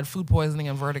 I had food poisoning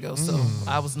and vertigo, so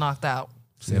I was knocked out.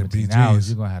 17 BGs. hours.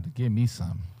 You're gonna have to give me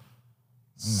something.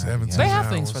 17 They have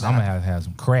things for hours. that. I'm gonna have to have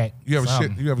some crack. You ever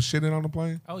something. shit? You ever shitted on the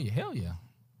plane? Oh yeah, hell yeah.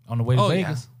 On the way to Oh, yeah.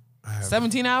 Vegas. I have.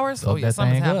 17 hours? Soak Oh, yeah, that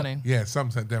something's thing up. happening. Yeah,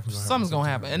 something's definitely gonna Something's going to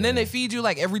happen. happen. And then they feed you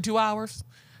like every 2 hours,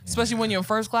 especially when you're in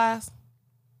first class.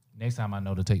 Next time I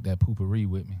know to take that poopery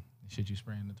with me. The shit you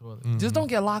spray in the toilet. Just don't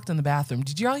get locked in the bathroom.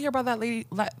 Did y'all hear about that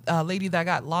lady that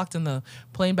got locked in the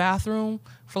plane bathroom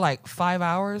for like 5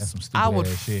 hours? That's some stupid I would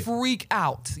ass shit. freak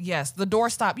out. Yes, the door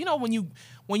stopped. You know when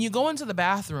you go into the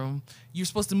bathroom, you're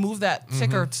supposed to move that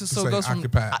ticker so say it goes from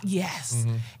occupied. yes,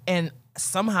 and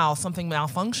somehow something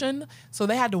malfunctioned, so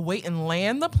they had to wait and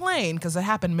land the plane because it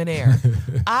happened midair.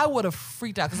 I would have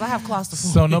freaked out because I have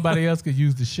claustrophobia. So nobody else could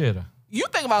use the shitter. You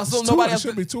think about so It's two- nobody it else.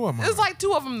 should be two of them. It's like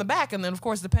two of them in the back, and then of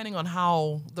course depending on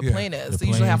how the Yeah. plane is, The they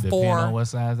usually have plane, depending on four what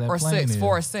size that or plane six, is.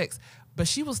 4 or 6. But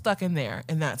she was stuck in there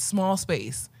in that small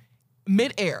space,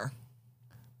 mid-air,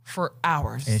 for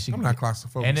hours. And she I'm not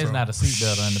claustrophobic. And there's so. not a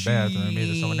seatbelt in the bathroom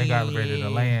either. So when they got ready to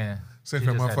land, Since she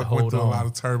that just had to motherfucker went hold through a on. lot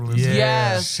of turbulence. Yeah.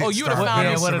 Yes. Shit Oh, you would've started found it.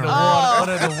 bouncing what if the around. water, what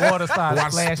if the water started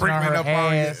Water splashing on sprinkling her up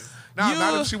on you. ass? Not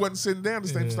You- if she wasn't sitting down.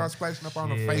 This thing started splashing up on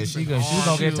her Yeah, face. she and gonna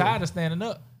arms. get tired of standing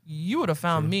up. You would have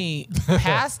found me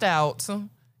passed out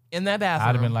in that bathroom.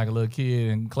 I'd have been like a little kid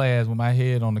in class with my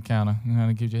head on the counter. You know how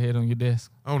to keep your head on your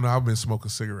desk. Oh no, I've been smoking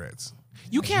cigarettes.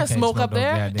 you can't smoke up no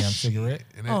there. Goddamn cigarette.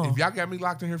 And Oh. if y'all got me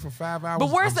locked in here for 5 hours, But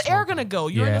where's I'm the air smoking. gonna go?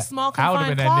 You're in a small I would have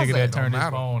confined been that nigga closet. that turned his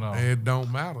Matter. phone off. It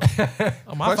don't matter.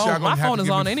 Oh, my Plus, y'all phone, gonna my have to phone is give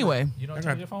me on free- anyway. You don't I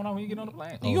turn got- your phone on when you get on the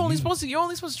plane. You only supposed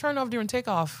to turn it off during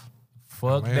takeoff.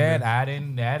 Fuck Man, that. man. I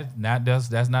didn't.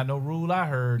 That's not no rule I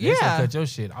heard. They said Yeah. cut your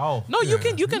shit off. No, you Yeah,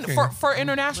 can you for can.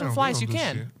 international We flights don't you do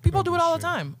can. shit. We People don't do it do all the shit.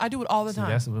 time. I do it all the See, time.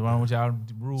 that's what's wrong with y'all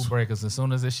rule breakers. As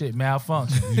soon as this shit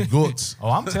malfunction, You guts.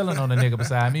 oh, I'm telling on the nigga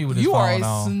beside me with his You are phone a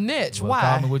on. snitch. Well, Why?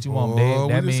 Call me what you want, Oh, babe.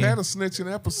 That we just mean had a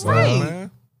snitching episode, Right.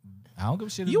 man. I don't give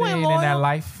a shit if You they ain't ain't in that loyal.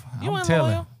 life. You I'm ain't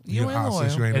telling. loyal. You ain't since loyal.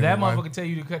 you ain't If in that my life. motherfucker tell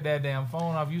you to cut that damn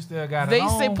phone off, you still got it They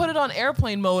on. say put it on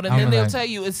airplane mode, and I'm then they'll like- tell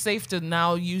you it's safe to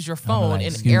now use your phone like, in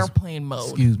excuse- airplane mode.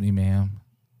 Excuse me, ma'am.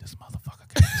 This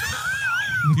motherfucker got his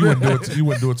phone You wouldn't do it. You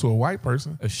wouldn't do it to a white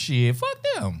person. on. Shit, fuck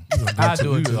them. do I it to-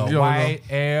 do it to you a don't white,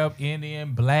 Arab,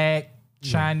 Indian, black,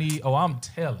 Chinese. Oh, I'm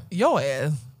telling. Your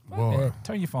ass. Boy, Yeah,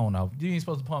 turn your phone off. You ain't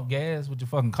supposed to pump gas with your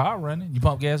fucking car running. You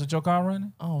pump gas with your car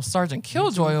running? Oh, Sergeant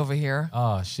Killjoy over here.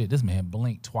 Oh shit, this man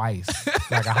blinked twice.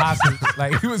 Like a hostage.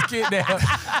 Like he was kidnapped.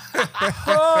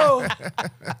 Oh,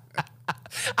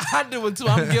 I do it too.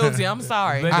 I'm guilty. I'm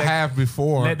sorry. Let I that- have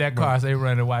before. let that car say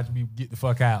run and watch me get the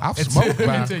fuck out. I've until, smoked,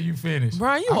 man. until you finish.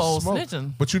 Brian, you I old smoked.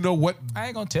 snitching. But you know what? I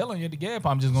ain't gonna tell on you at the gas pump.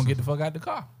 I'm just gonna get the fuck out the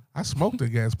car. I smoked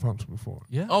at gas pumps before.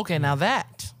 Yeah. Okay, now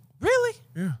that. Really?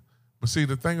 Yeah. But see,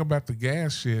 the thing about the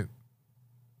gas shit,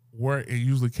 where it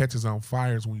usually catches on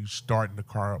fire is when you starting the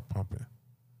car up pumping.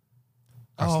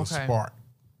 That's Oh, the okay. spark.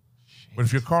 But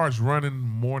if your car is running,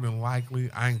 more than likely,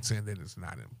 I ain't saying that it's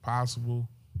not impossible.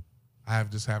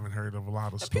 Just haven't heard of a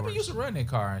lot of stories. People used to run their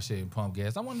car and shit and pump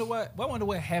gas. I wonder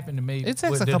what happened to me. It takes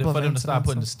with a couple for of them to start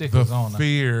putting the incidents. stickers the on.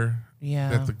 fear Yeah.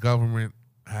 that the government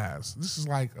has. This is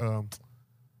like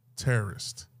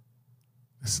terrorist.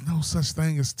 There's no such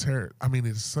thing as terror. I mean,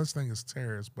 there's such thing as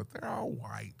terrorists, but they're all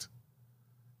white.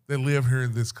 They live here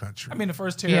in this country. I mean, the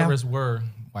first terrorists were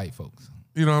white folks.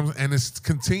 you know what I'm saying? And it's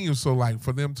continues. So like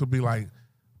for them to be like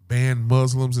ban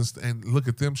Muslims and look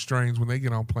at them strange when they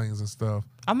get on planes and stuff,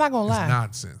 I'm not going to it's lie.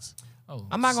 nonsense. Oh,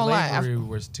 I'm not gonna lie. Slavery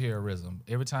was terrorism.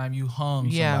 Every time you hung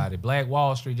Yeah. somebody, Black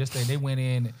Wall Street, just they went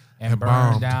in and And burned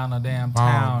bombed. down a damn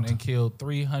town Bombed. and killed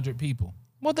 300 people.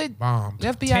 Well, the Bombed.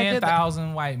 FBI did that.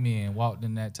 10,000 white men walked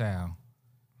in that town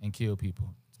and killed people.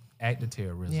 Act of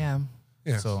terrorism. Yeah.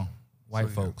 Yes. So white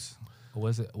yeah. folks.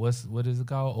 What is it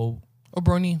called?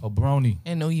 Obroni Obroni.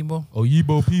 and Oyibo.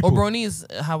 Oyibo people. Obroni is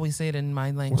how we say it in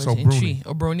my language. What's In Obroni? Chi.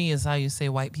 Obroni is how you say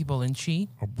white people in Chi.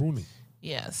 Or Bruni.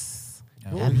 Yes.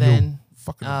 Oh, And then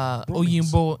Fucking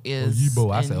Oyimbo is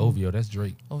Oyibo. I in- said Ovio. That's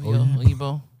Drake.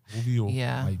 Oyibo. Ovio.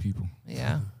 Yeah. White people.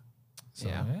 Yeah. So,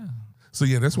 Yeah. yeah. So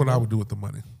yeah, that's what I would do with the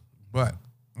money. But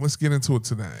let's get into it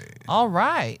today. All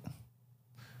right.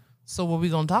 So what we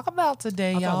gonna talk about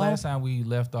today, I thought y'all? last time we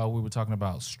left off, we were talking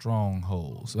about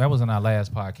strongholds. So that was in our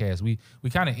last podcast. We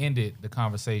kind of ended the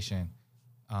conversation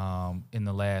in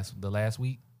the last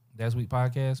week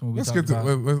podcast when we Let's talked get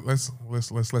to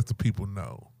about let's let the people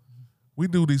know. We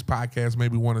do these podcasts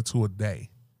maybe 1 or 2 a day.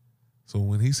 So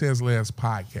when he says last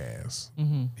podcast,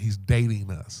 he's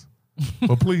dating us.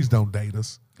 But please don't date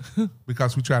us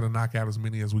because we try to knock out as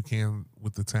many as we can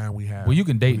with the time we have. Well, you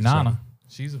can date with each other. Nana.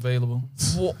 She's available.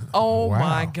 Oh Wow.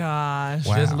 my gosh.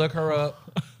 Wow. Just look her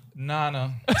up,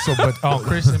 Nana, So, but on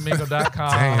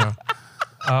ChristianMingle.com.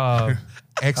 damn,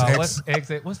 What's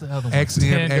XX, the other one?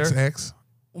 Tinder. XNXX,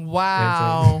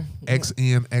 Wow.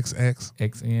 XNXX,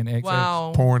 XNXX.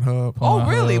 Wow. Pornhub. Oh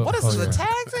really? What is Oh, this? yeah.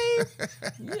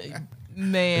 A tag team?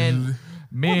 Man.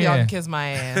 Both of y'all can Man, kiss my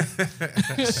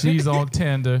ass. she's on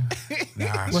Tinder. Nah,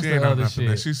 What's she the ain't on other nothing.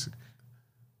 there. shit?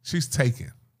 She's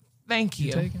taken. Thank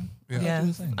you. Taken? Yeah.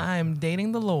 Yes, I am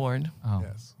dating the Lord. Oh,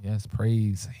 Yes. yes,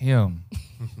 praise him.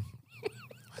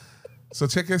 So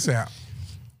check this out.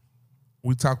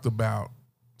 We talked about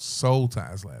soul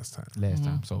ties last time. Last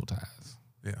time, soul ties.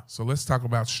 Yeah. So let's talk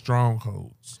about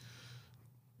strongholds.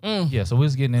 Yeah, so we're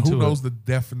just getting into Who knows it. the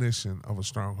definition of a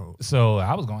stronghold? So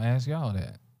I was gonna ask y'all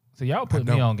that. So y'all put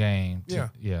me don't. on game. Yeah.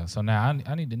 Yeah. So now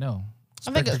I need to know.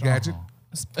 I think Spectre Gadget.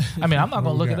 I mean, I'm not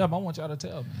gonna we look it got? up. I want y'all to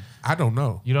tell me. I don't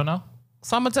know. You don't know?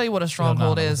 So I'm gonna tell you what a no,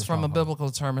 stronghold what's is a from a stronghold?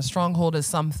 biblical term. A stronghold is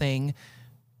something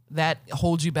that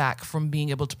holds you back from being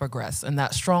able to progress, and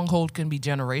that stronghold can be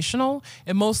generational.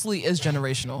 It mostly is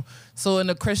generational. So in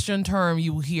a Christian term,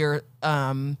 you hear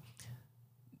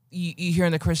you hear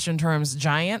in the Christian terms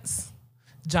giants.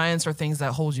 Giants are things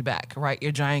that hold you back, right?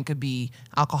 Your giant could be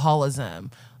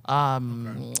alcoholism,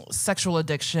 sexual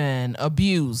addiction,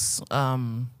 abuse.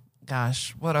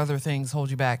 Gosh, what other things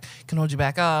hold you back? Can hold you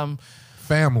back.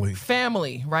 Family,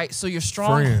 Family, right? So you're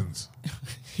strong. friends.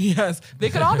 Yes, they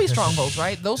could all be strongholds,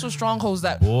 right? Those are strongholds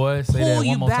that Boy, say that pull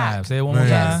you one more back. time. Say it one more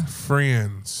Man, time.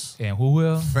 friends, And who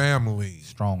will? family.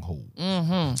 Stronghold.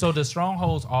 So the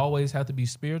strongholds always have to be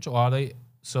spiritual? Or are they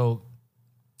so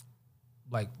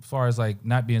like as far as like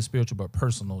not being spiritual but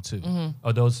personal too?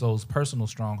 Or those personal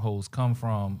strongholds come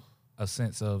from a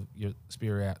sense of your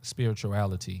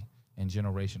spirituality and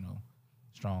generational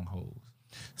strongholds?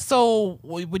 So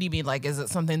what do you mean? Like, is it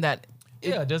something that?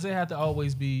 Yeah, does it have to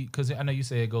always be? Because I know you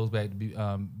say it goes back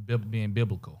to being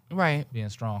biblical, Right. being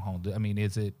stronghold. I mean,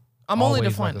 is it? I'm only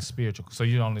always defining. like a spiritual. So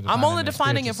you only. I'm only in a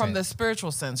defining it spiritual from the sense.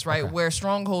 spiritual sense, right? Okay. Where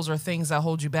strongholds are things that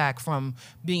hold you back from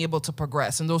being able to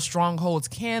progress. And those strongholds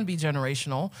can be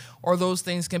generational, or those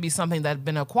things can be something that's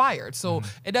been acquired. So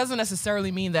it doesn't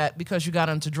necessarily mean that because you got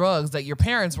into drugs that your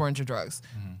parents were into drugs,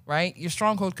 right? Your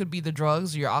stronghold could be the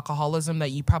drugs, your alcoholism that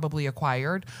you probably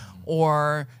acquired,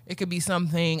 or it could be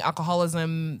something,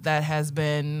 alcoholism that has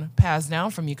been passed down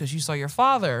from you because you saw your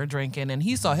father drinking and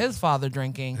he saw his father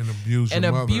drinking And abuse and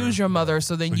your mother. abuse your mother.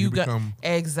 So then So you you got become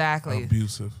exactly.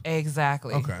 Abusive.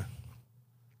 Exactly. Okay.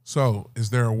 So, is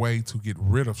there a way to get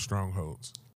rid of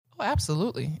strongholds? Oh,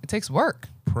 absolutely. It takes work.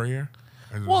 Prayer?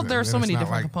 Well, there are so It's many not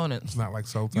different like- components. It's not like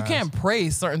soul You ties? can't pray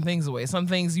certain things away. Some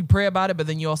things you pray about it, but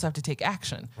then you also have to take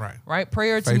action. Right. Right?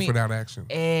 Prayer to Faith me without action.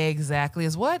 exactly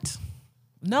is what?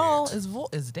 No,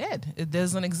 is dead. It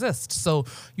doesn't exist. So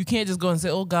you can't just go and say,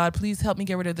 "Oh God, please help me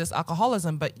get rid of this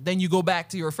alcoholism," but then you go back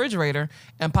to your refrigerator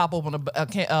and pop open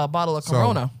a bottle of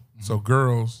Corona. So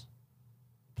girls,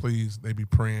 please, they be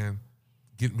praying,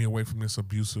 get me away from this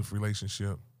abusive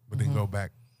relationship, but then go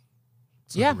back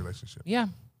to Yeah. the relationship. Yeah.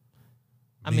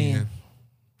 I Men, mean,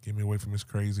 get me away from this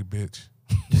crazy bitch.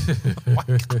 Oh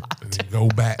And then go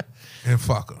back and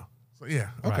fuck her. So yeah,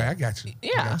 okay, Right. I got you.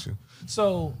 Yeah. I got you.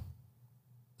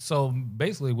 So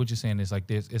basically, what you're saying is like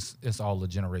this: it's all a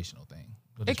generational thing.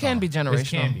 with the it can be strong- generational. It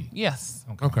can be. Yes.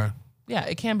 Okay. Yeah,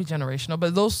 it can be generational,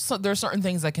 but there are certain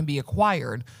things that can be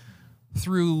acquired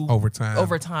through Over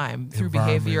time. through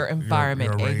behavior,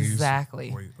 environment. You're raised-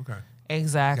 Exactly. Okay.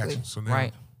 Exactly. Gotcha. So now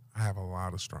right. I have a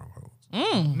lot of strongholds.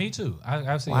 Me too.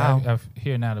 I've seen. Wow. I've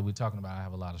here now that we're talking about. I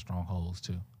have a lot of strongholds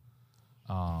too.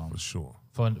 For sure.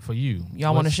 For you,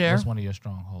 Y'all wanna what's- share? What's one of your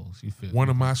strongholds? You feel One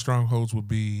of my strongholds would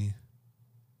be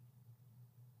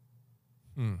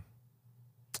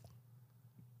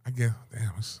I guess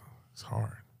damn, it's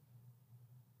hard.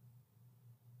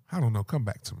 I don't know. Come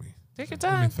back to me. Take your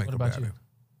Let me time. think What about about you? it.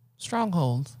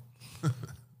 Strongholds.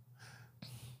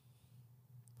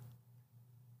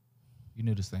 You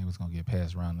knew this thing was gonna get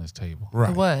passed around this table. Right.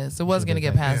 It was Should've going to been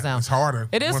get passed Yeah, down. it's harder.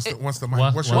 It is- Once the, it- once the mic.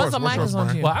 Once- What's once yours? the What's mic yours, is on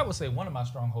Brian? you. Well, I would say one of my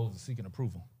strongholds is seeking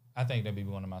approval. I think that'd be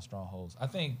one of my strongholds. I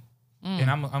think, and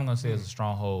I'm gonna say it's a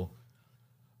stronghold.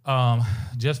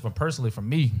 Just personally for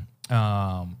me,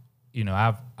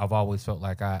 I've always felt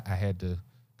like I had to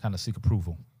kind of seek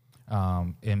approval,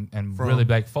 and From- really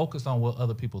like focus on what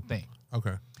other people think.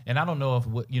 Okay. And I don't know if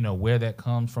where that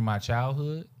comes from my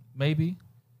childhood, maybe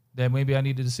I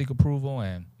needed to seek approval.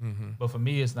 And but for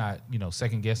me, it's not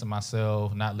second guessing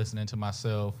myself, not listening to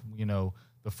myself,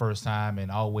 the first time,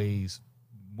 and always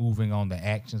moving on the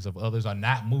actions of others or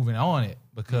not moving on it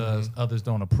because others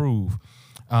don't approve.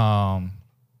 And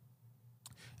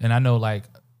I know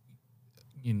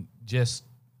just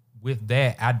with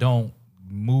that, I don't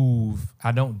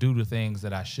do the things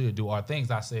that I should do or things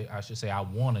I should say I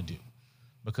want to do.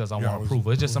 Because I You want always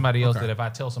approval. It's just somebody else Okay. that if I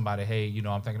tell somebody, hey,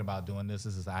 I'm thinking about doing this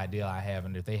is the idea I have,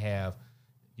 and if they have,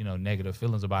 negative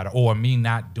feelings about it, or me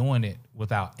not doing it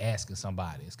without asking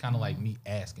somebody, it's kind of like me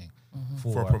asking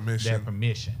for permission. their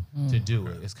permission to do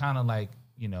it. It's kind of like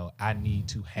I need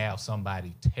to have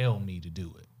somebody tell me to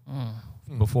do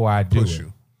it before I do Push it.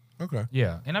 you. Okay.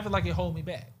 Yeah, and I feel like it holds me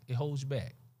back. It holds you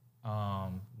back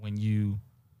when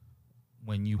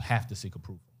you have to seek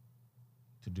approval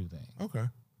to do things. Okay.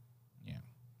 Yeah,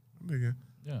 I'm digging.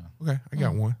 yeah. Okay. I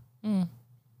got one.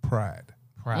 Pride.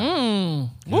 Pride.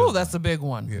 Ooh, that's a big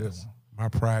one. Yes. My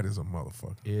pride is a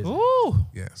motherfucker. Is Ooh.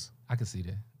 Yes. I can see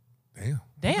that.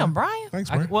 Damn, Brian. Thanks,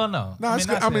 Brian. Well, no. No, it's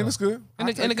good. not I mean, saying- it's good.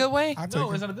 In a good way? I take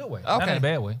No, it. it's in a good way. Not Okay. in a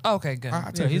bad way. Okay, good.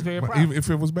 I take he's it. very But proud. even if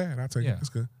it was bad, I take Yeah. it. It's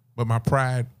good. But my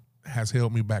pride has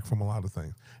held me back from a lot of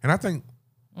things. And I think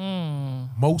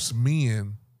most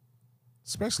men,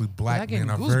 especially I black get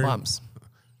men, goosebumps.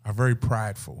 are very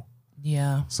prideful.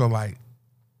 Yeah. So like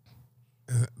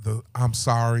the I'm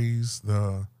sorry's,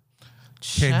 the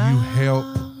can you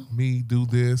help me do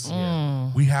this?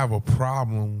 We have a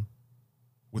problem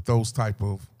with those type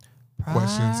of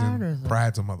questions, and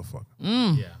pride's a motherfucker.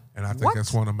 Yeah. And I think What?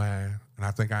 that's one of mine. And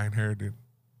I think I inherited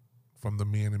from the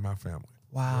men in my family.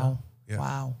 Wow. Yeah.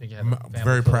 Wow. I think you had a family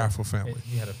Very full of- prideful family.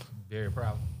 You had a very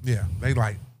proud. Yeah, they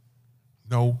like,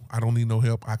 no, I don't need no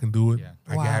help. I can do it. Yeah.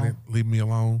 I got Wow. it. Leave me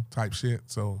alone type shit.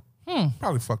 So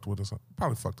probably fucked us up.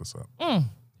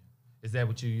 Is that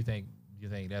what you think? You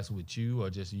think that's with you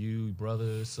or just you,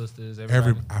 brothers, sisters,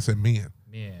 everybody? I said men.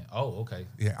 Men. Oh, okay.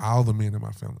 Yeah, all the men in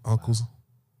my family. Uncles,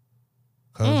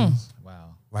 cousins.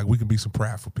 Wow. Like we can be some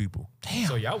prideful people. Damn.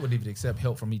 So y'all wouldn't even accept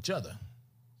help from each other?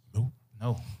 Nope.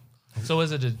 No. So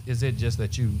is it just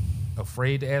that you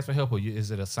afraid to ask for help, or is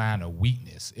it a sign of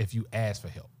weakness if you ask for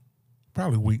help?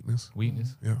 Probably weakness.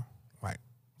 Weakness. Yeah. Like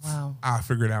Wow. I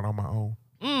figure it out on my own.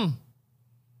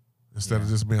 Instead of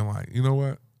just being like, you know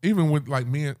what? Even with like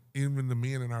men, even the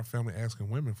men in our family asking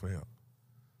women for help.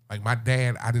 Like my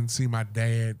dad, I didn't see my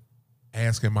dad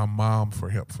asking my mom for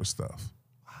help for stuff.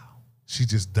 Wow. She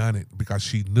just done it because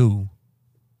she knew,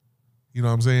 you know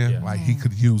what I'm saying? Yeah. Like he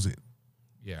could use it.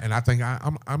 Yeah. And I think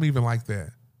I'm even like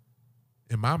that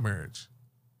in my marriage,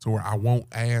 to where I won't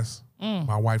ask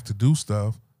my wife to do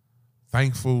stuff.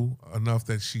 Thankful enough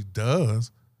that she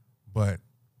does, but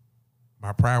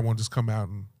my pride won't just come out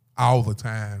and all the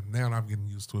time. Now I'm getting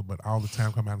used to it, but all the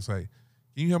time come out and say,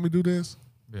 "Can you help me do this?"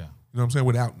 Yeah. You know what I'm saying?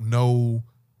 Without no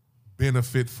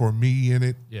benefit for me in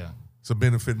it. Yeah. It's a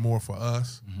benefit more for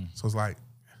us. So it's like,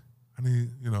 I need,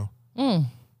 can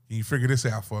you figure this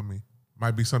out for me?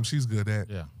 Might be something she's good at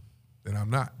Yeah. that I'm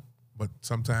not. But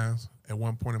sometimes at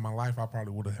one point in my life, I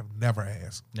probably would have never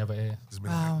asked. Never asked. Just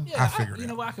been Wow. like, I figured you it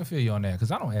know out. what? I can feel you on that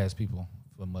because I don't ask people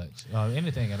for much,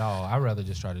 anything at all. I rather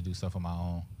just try to do stuff on my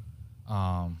own.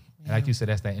 And like you said,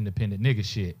 that's that independent nigga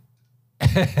shit.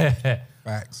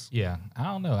 Facts. Yeah, I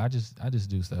don't know. I just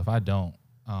do stuff. I don't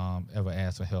ever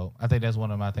ask for help. I think that's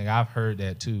one of my things. I've heard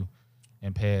that too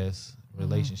in past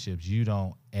relationships. You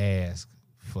don't ask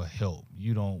for help.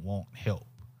 You don't want help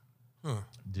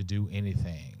to do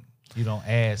anything. You don't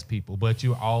ask people, but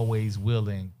you're always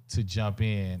willing to jump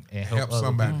in and help other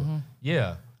somebody. people.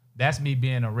 Yeah. That's me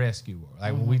being a rescuer.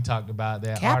 Like when we talked about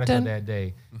that Captain. article that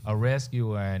day, a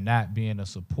rescuer and not being a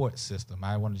support system.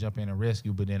 I want to jump in and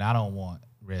rescue, but then I don't want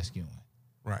rescuing.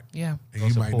 Right. Yeah. And Go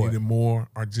you might support. need it more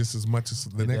or just as much as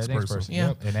the next person. Yeah.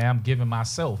 Yep. And then I'm giving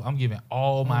myself. I'm giving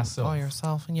all myself. All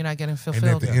yourself, and you're not getting And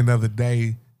fulfilled. at the end of the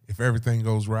day, if everything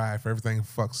goes right, if everything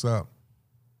fucks up,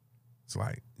 it's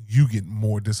like you get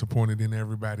more disappointed than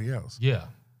everybody else. Yeah.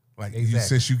 Like Exactly.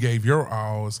 since you gave your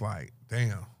all, it's like,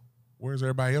 damn, where's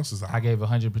everybody else's all? I gave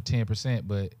 110%,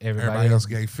 but Everybody else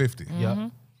gave 50.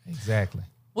 Yep. Exactly.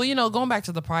 Well, going back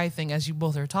to the pride thing, as you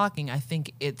both are talking, I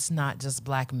think it's not just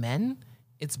black men,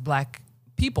 it's black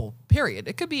people, period.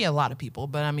 It could be a lot of people,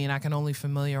 but I mean, I can only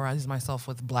familiarize myself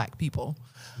with black people.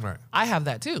 Right. I have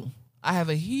that too. I have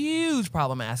a huge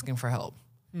problem asking for help.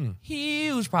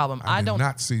 Huge problem. I did don't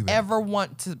not see that.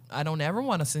 I don't ever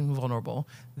want to seem vulnerable.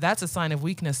 That's a sign of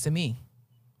weakness to me.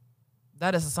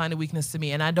 That is a sign of weakness to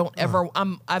me, and I don't ever.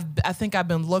 I think I've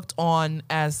been looked on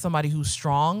as somebody who's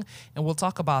strong, and we'll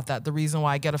talk about that. The reason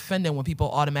why I get offended when people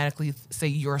automatically say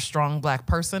you're a strong black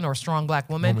person or a strong black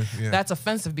woman, yeah. that's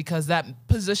offensive because that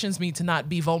positions me to not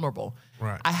be vulnerable.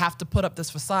 Right. I have to put up this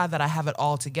facade that I have it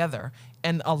all together,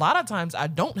 and a lot of times I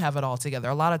don't have it all together.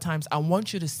 A lot of times I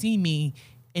want you to see me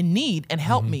in need and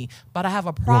help me, but I have a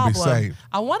wanna be problem. saved.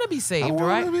 I want to be saved, I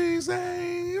right? wanna be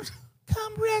saved.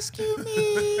 Come rescue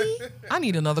me. I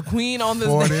need another queen on this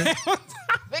 40. damn topic,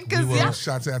 because Well,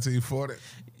 shouts out to you for it.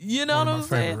 you know One what of I'm my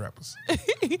saying? favorite rappers.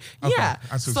 Yeah.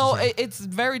 I see what So you're saying. it's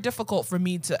very difficult for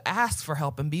me to ask for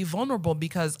help and be vulnerable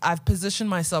because I've positioned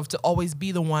myself to always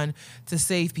be the one to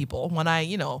save people. When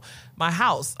my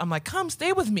house, I'm like, come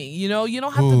stay with me. You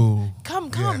don't have Ooh, to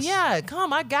come. yes. Yeah,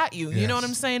 come. I got you. You know what Yes,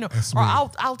 I'm saying? that's Or me.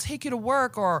 I'll take you to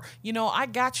work, or I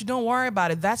got you. Don't worry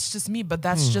about it. That's just me. But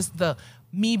that's just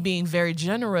me being very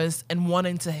generous and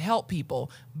wanting to help people.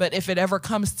 But if it ever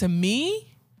comes to me,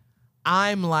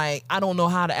 I'm like, I don't know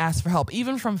how to ask for help,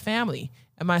 even from family.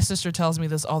 And my sister tells me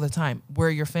this all the time.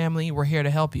 We're your family. We're here to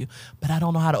help you. But I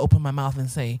don't know how to open my mouth and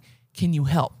say, Can you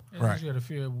help? Right. You got a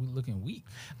fear of looking weak.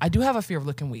 I do have a fear of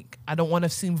looking weak. I don't want to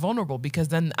seem vulnerable because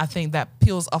then I think that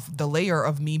peels off the layer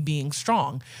of me being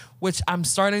strong, which I'm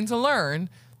starting to learn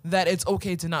that it's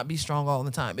okay to not be strong all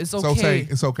the time. It's okay.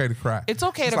 It's okay to cry. It's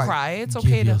okay to like, cry. It's okay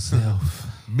Give to. yourself.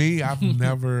 Me, I've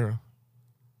never.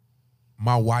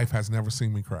 My wife has never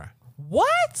seen me cry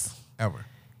What? ever.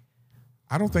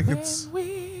 I don't think it's.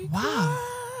 Wow.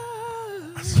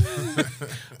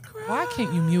 Why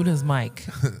can't you mute his mic?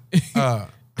 I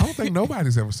don't think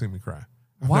nobody's ever seen me cry.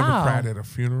 I've never Wow. cried at a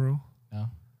funeral. No.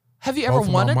 Have you ever Both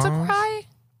of my wanted to moms. cry?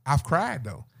 I've cried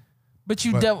though, But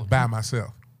you but don't. by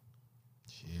myself.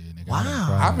 Shit, nigga, Wow. I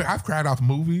done cried. I've cried off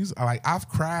movies. I've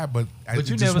cried, but But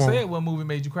you never said what movie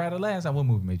made you cry the last time. What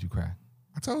movie made you cry?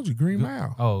 I told you, Green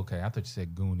Mile. Oh, okay. I thought you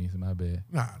said Goonies. My bad.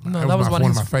 Nah, No, that was one of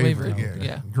his favorite. Yeah,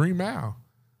 Yeah. Green Mile.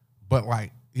 But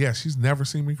she's never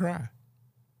seen me cry.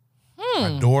 Hmm.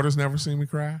 My daughter's never seen me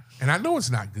cry, and I know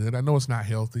it's not good. I know it's not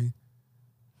healthy.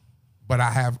 But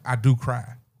I do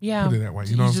cry. Yeah. Put it that way.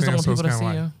 You know what I'm just saying? don't want people to see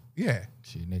kinda you. yeah,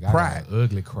 Shit, nigga, I Pride. got an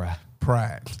ugly cry.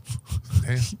 pride.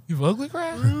 Damn. You've ugly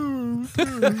cried?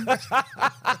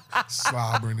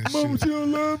 Slobbering and shit. you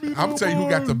don't love me. I'm gonna tell you who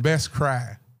got the best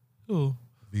cry. Who?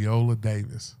 Viola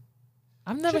Davis.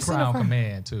 I've never She seen cry her on cry.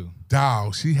 command too.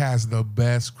 Dog, she has the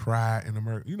best cry in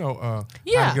America. You know, How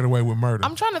Yeah. to Get Away with Murder.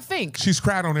 I'm trying to think. She's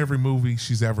cried on every movie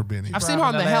she's ever been in. I've seen her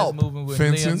on Cried The last Help. movie with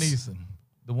Fences. Liam Neeson.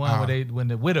 The one when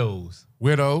the widows.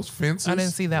 Widows, Fences. I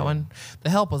didn't see that one. The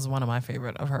Help was one of my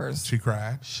favorite of hers. She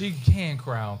cried. She can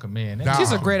cry on command. Dog.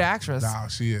 She's a great actress. Dog,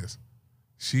 she is.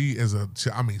 She is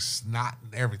snot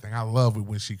and everything. I love it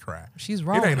when she cries. She's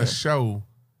wrong. It ain't a show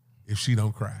if she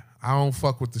don't cry. I don't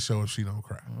fuck with the show if she don't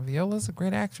cry. Viola's a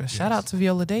great actress. Shout out to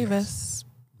Viola Davis.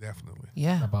 Definitely.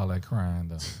 Yeah. about like crying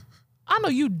though. I know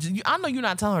you. I know you're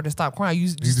not telling her to stop crying. You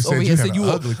just just over said here you said had you an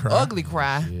a ugly cry. Ugly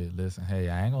cry. Shit, listen, hey,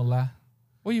 I ain't gonna lie.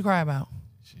 What you cry about?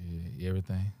 Shit,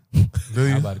 everything. Do I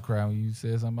you? was about to cry when you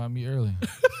said something about me earlier.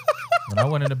 When I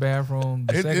went in the bathroom,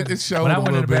 It showed when I a went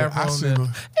in little the bit. I bathroom, seen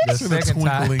the a second twinkle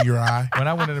time, in your eye. when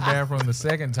I went in the bathroom the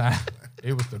second time,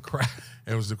 it was the cry.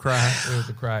 It was the cry. It was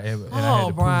the cry. And I had Oh,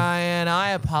 to Brian, I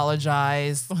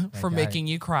apologize for God. making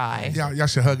you cry. Y'all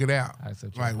should hug it out. I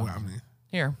accept your Like, apology. I mean,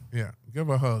 Here. yeah. Give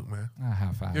her a hug, man. I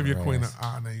high five. Give your her queen ass.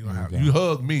 no, you don't have. you go. You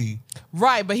hug me.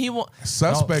 Right, but he won't.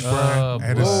 Suspect, Brian.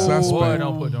 That is boy, suspect. Boy,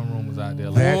 don't put them rumors out there.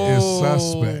 Like That that. is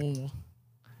suspect. Whoa.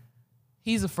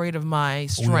 He's afraid of my We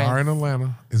strength. are in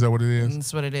Atlanta. Is that what it is?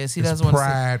 That's what it is. He His doesn't want to.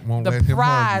 pride won't The let him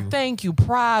pride, hug you. thank you.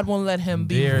 Pride won't let him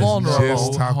be There's vulnerable.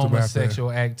 Just no talked about that.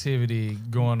 homosexual activity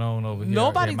going on over here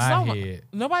Nobody's in my talking. head.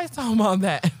 Nobody's talking about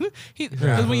that. Because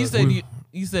Yeah. when you said We-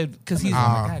 you said because he's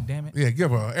God damn it. Yeah,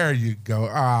 give her. There you go.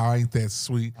 Oh, ain't that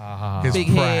sweet? His big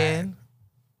pride. head.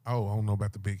 Oh, I don't know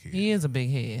about the big head. He is a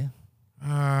big head.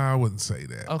 I wouldn't say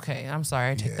that. Okay, I'm sorry.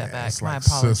 I take that back. It's My like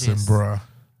apologies. sis and bruh.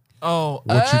 Oh,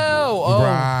 What you, oh.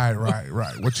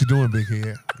 Right. What you doing, big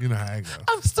head? You know how it go.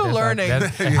 I'm still That's how- learning.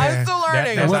 that's- I'm still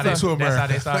learning. That's, Welcome how to they, that's how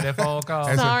America. they started that phone call.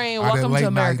 That's Sorry, that welcome to late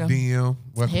America. Night DM.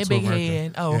 Welcome Hey, to big America.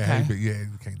 head. Oh, Yeah, okay. you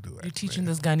can't do that. You're teaching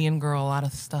man. this Ghanaian girl a lot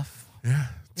of stuff. Yeah,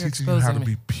 You're teaching you how to exposing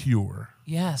me. be pure.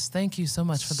 Yes, thank you so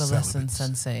much for the lesson,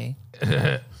 Sensei.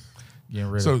 Getting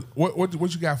rid So of.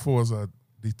 what you got for us, a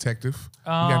detective?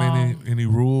 You got any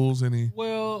rules? Any?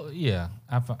 Well, yeah.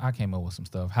 I came up with some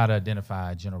stuff. How to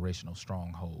identify a generational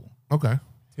stronghold. Okay.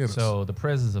 Hit us. So the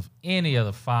presence of any of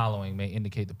the following may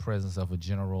indicate the presence of a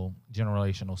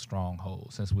generational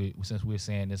stronghold. Since we're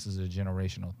saying this is a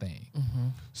generational thing.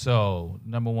 So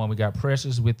number one, we got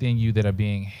pressures within you that are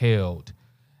being held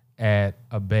at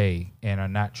a bay and are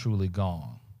not truly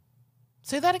gone.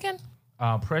 Say that again.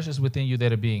 Pressures within you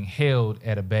that are being held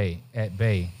at bay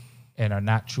and are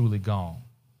not truly gone.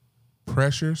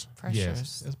 Pressures. Pressures.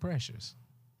 Yes, it's pressures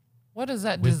What is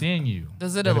that? within you.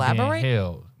 does it that are being elaborate?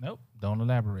 held. Nope, don't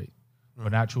elaborate.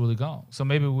 But not truly gone. So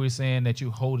maybe we're saying that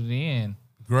you hold it in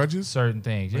Grudges. certain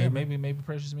things. Yeah, maybe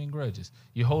pressures mean grudges.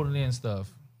 You're holding in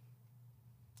stuff.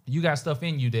 You got stuff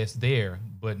in you that's there,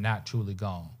 but not truly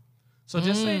gone. So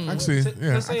just say, I can see it.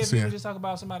 Yeah, let's I say can if see you it. were just talk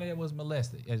about somebody that was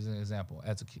molested, as an example,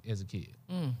 as a kid.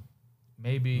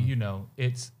 Maybe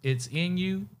it's in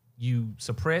you. You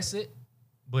suppress it,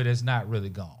 but it's not really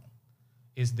gone.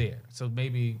 It's there. So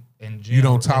maybe in general, You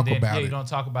don't talk and then- about yeah, it. you don't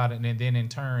talk about it, and then in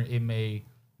turn, it may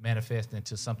manifest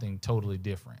into something totally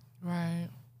different. Right.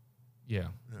 Yeah,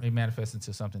 may manifest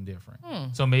into something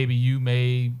different. So maybe you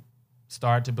may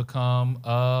start to become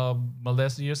a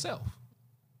molester yourself,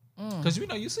 because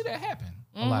you see that happen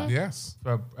a lot. Yes.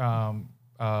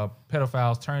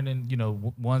 Pedophiles turn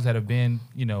in, ones that have been,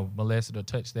 molested or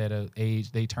touched at an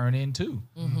age, they turn into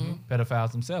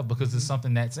pedophiles themselves because it's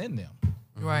something that's in them.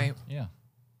 Right. Yeah.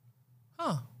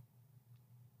 Huh.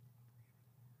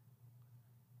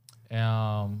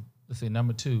 Let's see,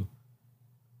 number 2,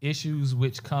 issues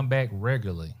which come back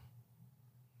regularly.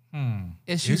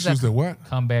 Issues Issues that what?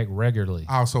 Come back regularly.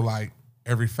 Also, like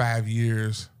every 5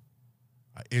 years,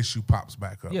 an issue pops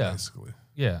back up. Yeah. Basically,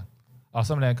 Yeah. Or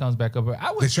something that comes back up.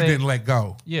 I would that say you didn't let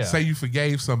go. Yeah. Say you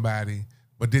forgave somebody,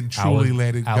 but didn't I was- truly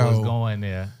let it go. I was going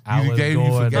there. You forgave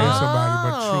somebody, there.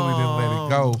 but truly didn't let it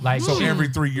go. Like so cheating. every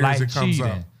 3 years Like it comes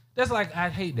cheating. up. That's like, I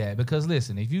hate that because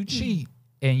listen, if you cheat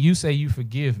and you say you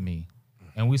forgive me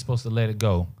and we're supposed to let it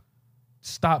go,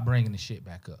 stop bringing the shit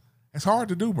back up. It's hard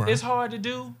to do, bro. It's hard to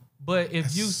do, but if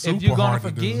It's you're super gonna hard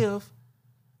to do. forgive,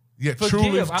 Yeah, forgive.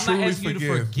 truly, I'm not truly asking forgive.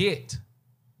 you to forget,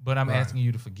 but I'm Right. asking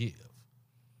you to forgive.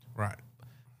 Right.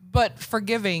 But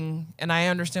forgiving, and I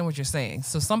understand what you're saying.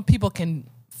 So some people can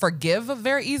forgive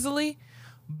very easily,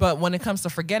 but when it comes to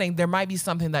forgetting, there might be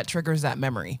something that triggers that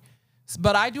memory.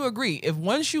 But I do agree. If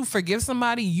once you forgive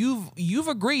somebody, you've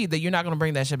agreed that you're not going to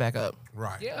bring that shit back up.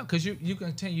 Right. Yeah, because you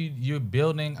continue. You're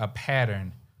building a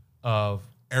pattern of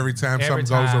Every time every something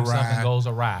time goes awry, something goes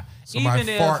awry. somebody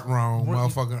Even if- fart wrong,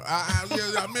 motherfucker. I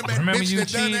remember that Remember bitch you that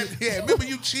done that. cheated? Yeah, remember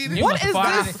you cheated? You What must is have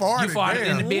farted, this? Farted, you farted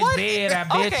in the damn. bitch What? bed, I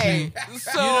bet Okay, you.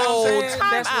 so You know what I'm saying?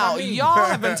 time That's what I out. mean. Y'all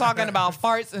have been talking about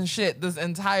farts and shit this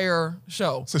entire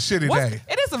show. It's a shitty day.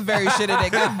 It is a very shitty day.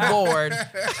 Good Lord.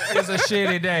 It's a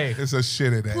shitty day. It's a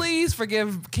shitty day. Please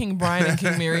forgive King Brian and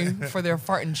King Mary for their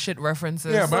fart and shit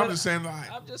references. Yeah, but I'm just saying, like,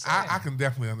 I'm just saying. I can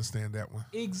definitely understand that one.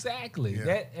 Exactly.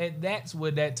 Yeah. That's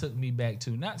what that took me back to.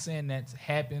 Not saying that's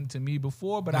happened to me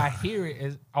before, but I hear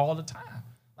it all the time.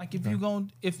 Like if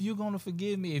you're gonna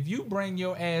forgive me, if you bring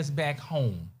your ass back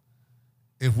home,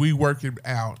 If we work it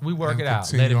out, We work and it out.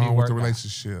 continue Let it be on with the worked out.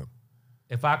 relationship.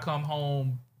 if I come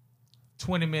home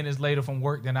 20 minutes later from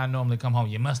work than I normally come home,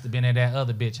 you must have been at that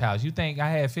other bitch house. You think I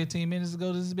had 15 minutes to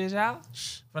go to this bitch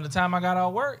house from the time I got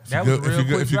off work? That was a real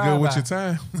quick if you're good with drive-by.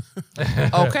 your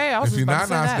time, Okay, I was if just you're about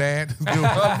not to say nice, that.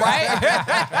 dad,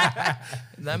 Right?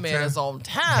 That man is on Had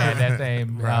time. that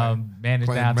thing Right.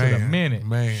 managed down to the minute.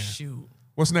 Man, Shoot.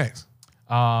 what's next?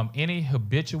 Any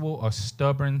habitual or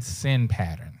stubborn sin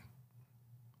pattern?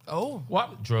 Oh,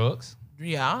 What? Drugs.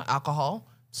 yeah. Alcohol,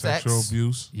 Sexual sex,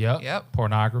 abuse. Yep.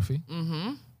 Pornography.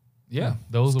 Mm-hmm. Yeah.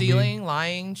 Those will be stealing,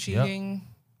 lying, cheating.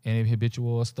 any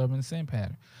habitual or stubborn sin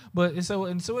pattern. But so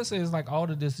it says like all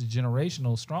of this is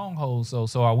generational strongholds. So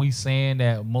are we saying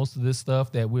that most of this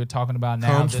stuff that we're talking about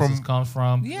now comes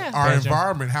from Yeah. Our that gen-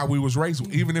 environment, how we was raised,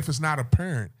 even if it's not a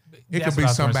parent, it That's could be what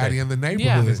I was gonna somebody say. in the neighborhood.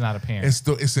 Yeah. If it's not a parent.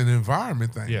 It's an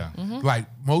environment thing. Yeah. Like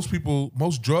most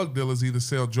drug dealers either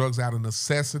sell drugs out of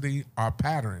necessity or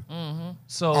pattern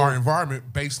So or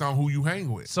environment based on who you hang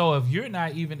with. So if you're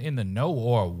not even in the know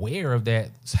or aware of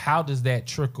that, how does that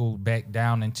trickle back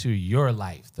down into your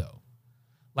life though?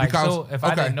 Like, Because- so if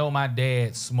I okay. didn't know my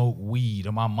dad smoked weed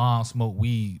or my mom smoked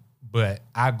weed, but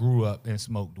I grew up and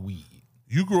smoked weed.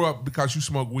 You grew up because you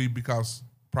smoked weed because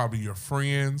probably your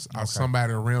friends or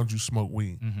somebody around you smoke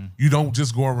weed. You don't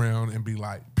just go around and be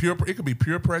like pure. It could be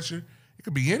peer pressure. It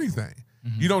could be anything.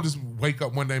 You don't just wake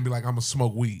up one day and be like, I'm gonna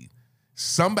smoke weed.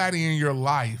 Somebody in your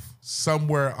life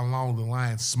somewhere along the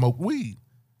line smoked weed,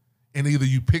 and either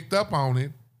you picked up on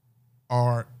it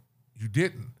or you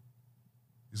didn't.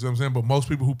 You see what I'm saying? But most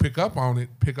people who pick up on it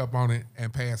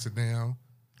and pass it down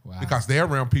Wow. because they're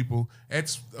around people.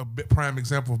 That's a prime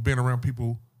example of being around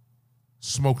people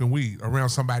smoking weed, around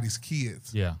somebody's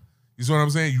kids. Yeah. You see what I'm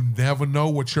saying? You never know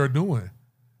what you're doing.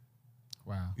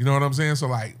 Wow. You know what I'm saying? So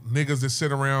like niggas that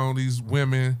sit around these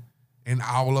women and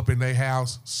all up in their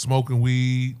house smoking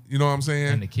weed. You know what I'm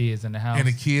saying? And the kids in the house. And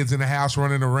the kids in the house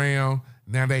running around.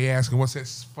 Now they asking, what's that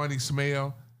funny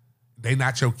smell? They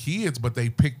not your kids, but they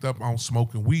picked up on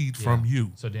smoking weed from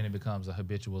you. So then it becomes a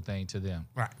habitual thing to them.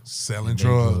 Right. Selling They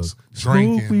drugs, smoke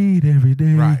drinking. weed every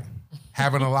day. Right.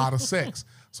 Having a lot of sex.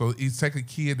 So you take a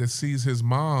kid that sees his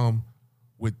mom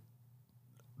with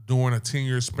during a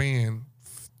 10-year span,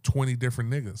 20 different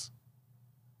niggas.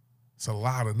 It's a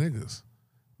lot of niggas.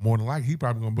 More than likely, he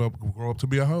probably gonna grow up to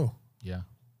be a hoe. Yeah.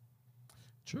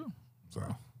 True. So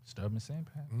Stubborn sin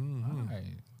pattern. All right.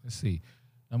 Let's see.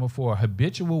 Number 4,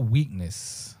 habitual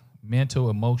weakness, mental,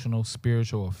 emotional,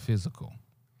 spiritual, or physical.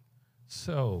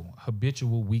 So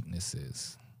habitual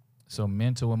weaknesses. So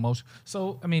mental, emotional.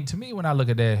 So, I mean, to me, when I look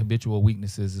at that habitual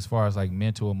weaknesses, as far as like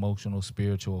mental, emotional,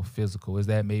 spiritual, physical, is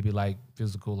that maybe like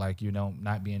physical, like, you know,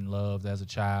 not being loved as a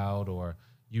child, or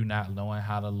you not knowing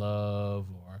how to love,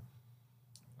 or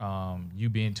you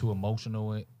being too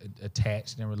emotional,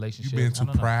 attached in relationships? you being too I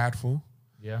don't know. prideful.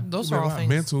 Yeah. Those are all things.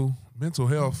 Mental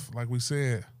health, like we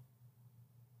said,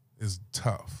 is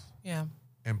tough. Yeah.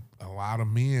 And a lot of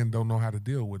men don't know how to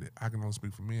deal with it. I can only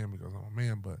speak for men because I'm a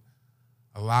man, but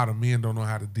a lot of men don't know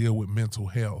how to deal with mental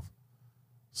health.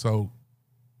 So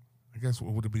I guess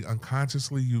would it be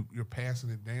unconsciously you're passing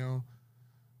it down?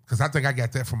 Because I think I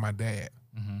got that from my dad.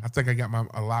 I think I got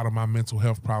a lot of my mental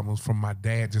health problems from my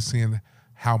dad, just seeing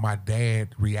how my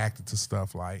dad reacted to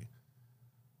stuff like,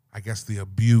 I guess, the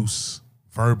abuse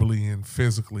verbally and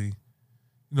physically.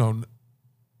 You know,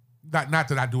 not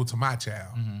that I do it to my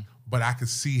child, but I could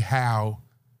see how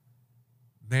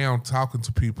now talking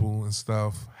to people and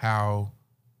stuff, how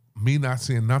me not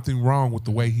seeing nothing wrong with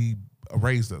the way he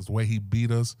raised us, the way he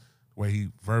beat us, the way he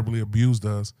verbally abused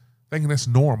us, thinking that's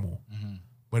normal.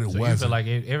 But it wasn't. You feel like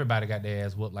everybody got their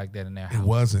ass whooped like that in their house. It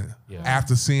wasn't. Yeah.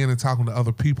 After seeing and talking to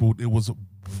other people, it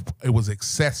was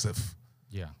excessive.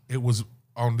 Yeah. It was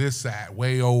on this side,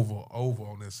 way over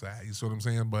on this side. You see what I'm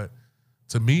saying? But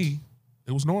to me,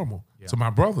 it was normal. Yeah. To my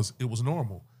brothers, it was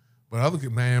normal. But other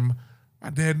kids, man, my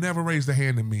dad never raised a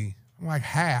hand at me. I'm like,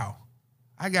 how?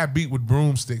 I got beat with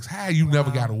broomsticks. How you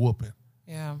never got a whooping?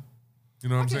 Yeah. You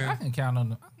know what I'm saying? I can count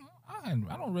on I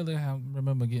don't really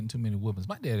remember getting too many whoopings.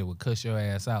 My daddy would cuss your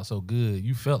ass out so good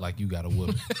you felt like you got a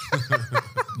whooping.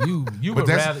 you would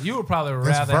probably rather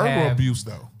that's verbal have, abuse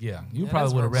though. Yeah, you Yeah,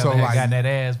 probably would have that's rather verbal. have So, gotten that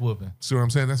ass whooping. See what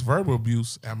I'm saying? That's verbal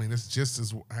abuse. I mean, it's just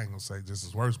as, I ain't gonna say just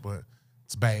as worse, but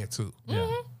it's bad too. Yeah, You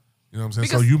know what I'm saying?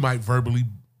 Because- So you might verbally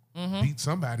beat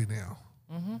somebody down.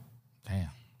 damn,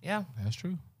 Yeah. that's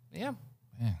true. Yeah.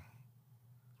 Man.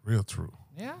 Real true.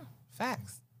 Yeah.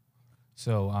 Facts.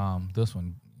 So this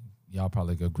one, y'all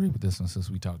probably could agree with this one since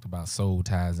we talked about soul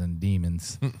ties and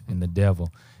demons and the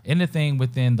devil. Anything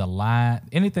within that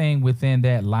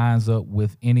lines up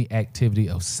with any activity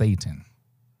of Satan.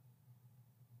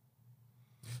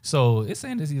 So it's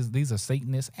saying these are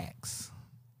Satanist acts.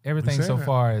 Everything said so that.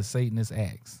 far is Satanist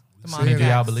acts. Demonic said Do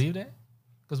y'all acts. believe that?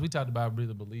 Because we talked about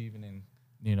really believing in,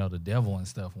 the devil and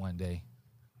stuff one day.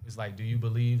 It's like, do you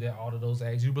believe that all of those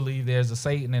acts, you believe there's a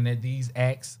Satan and that these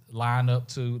acts line up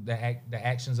to the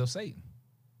actions of Satan?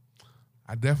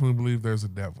 I definitely believe there's a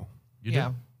devil. You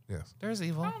Yeah. Yes. There's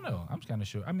evil. I don't know. I'm kind of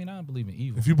sure. I mean, I don't believe in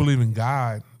evil. If you believe in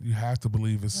God, you have to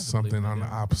believe it's You have to believe something in the on the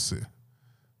devil. opposite.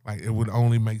 Like it would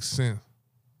only make sense.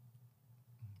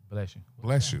 Bless you.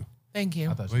 Bless you. Thank you.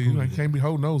 I thought Well, you you Googled it. can't be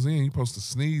holding those in. You're supposed to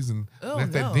sneeze and Oh,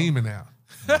 let that no. demon out.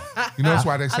 You know that's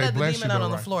why they I say let the bless demon you. out though,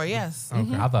 on the right? floor. Yes.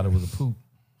 Okay. I thought it was a poop.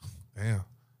 Damn.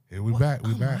 Here we back.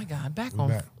 We Oh back. my God. Back We on.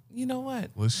 back. You know what?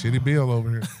 Little shitty Bill over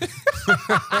here.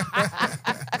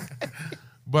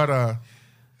 But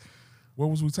what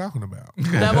was we talking about?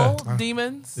 Devil,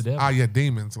 demons. The devil. Ah, yeah,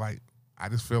 demons. Like I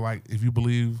just feel like if you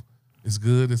believe it's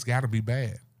good, it's got to be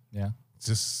bad. Yeah. It's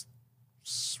just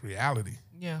it's reality.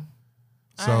 Yeah.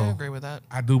 So I agree with that.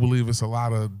 I do believe it's a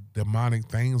lot of demonic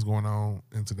things going on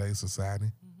in today's society.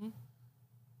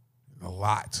 A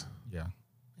lot, Yeah.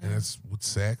 and it's with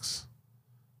sex.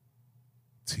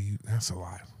 That's a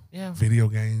lot. Yeah. Video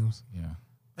games, Yeah.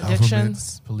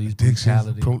 Addictions. Police addictions,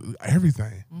 brutality.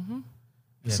 everything.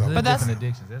 Yeah, So- there's But that's- different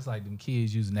addictions. That's like them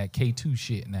kids using that K2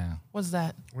 shit now. What's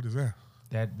that? What is that?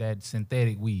 That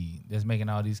synthetic weed that's making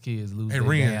all these kids lose Hey, their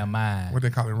Ren. damn mind. What they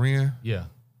call it, Ren? Yeah.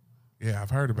 Yeah, I've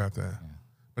heard about that.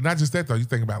 But not just that though. You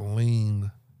think about lean,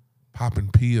 popping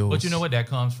pills. But you know what that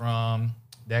comes from?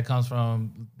 That comes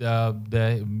from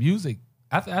the music.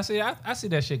 I see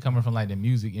that shit coming from like the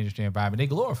music industry environment. They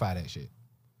glorify that shit,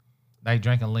 like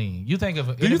drinking lean. You think of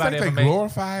Do you anybody think ever they made?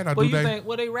 glorify it, or Well, do you they? think?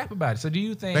 Well, they rap about it. So do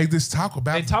you think They just talk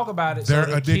about. they talk about it? their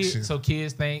so the addiction. Kids, so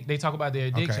kids think they talk about their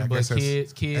Okay, addiction, I but guess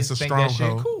kids that's a think that shit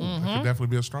stronghold. cool. It could definitely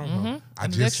be a stronghold. I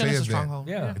An just addiction is said a that. stronghold.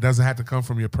 Yeah. It doesn't have to come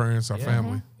from your parents or Yeah.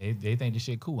 family. They think this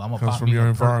shit cool. I'm gonna Comes pop from me your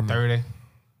a perk environment. 30.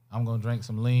 I'm gonna drink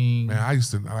some lean. Man, I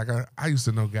used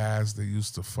to know guys that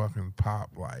used to fucking pop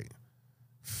like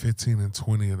 15 and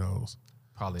 20 of those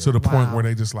Probably to the point Wow. where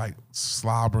they just like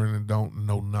slobbering and don't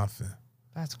know nothing.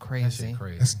 That's that crazy. shit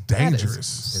crazy. That's That is dangerous.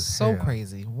 so hell.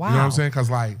 crazy. Wow. You know what I'm saying? Because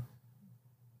like,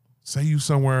 say you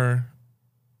somewhere,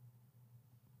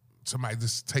 somebody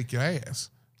just take your ass.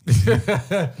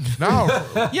 No.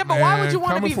 Yeah, but why would man, you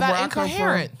want to coming be from where that I come from,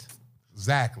 incoherent?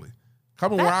 Exactly.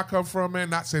 Coming where I come from, man,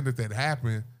 not saying that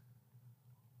happened,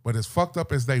 but as fucked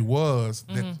up as they was,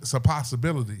 that it's a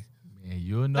possibility. Man,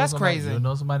 you'll know That's somebody, crazy. You'll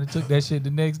know somebody took that shit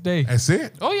the next day. That's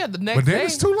it. Oh yeah, the next But then day.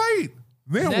 it's too late.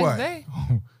 Then Next what? day.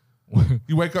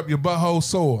 You wake up, your butthole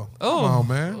sore. Oh. Come on,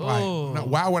 man. Like, Oh. now,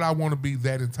 why would I want to be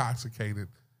that intoxicated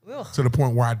Ugh. to the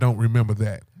point where I don't remember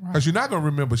that? Because you're not going to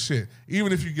remember shit.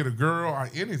 Even if you get a girl or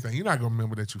anything, you're not going to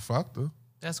remember that you fucked her.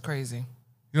 That's crazy.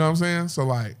 You know what I'm saying? So,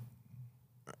 like,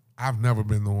 I've never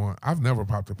been the one. I've never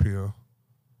popped a pill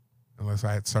unless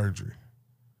I had surgery.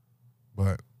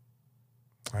 But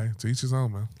Hey, to each his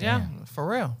own, man. Yeah, Damn. for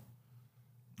real.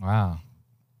 Wow.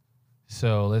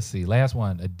 So let's see. Last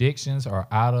one. Addictions are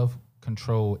out of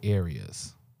control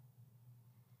areas.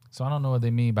 So I don't know what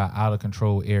they mean by out of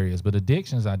control areas, but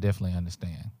addictions I definitely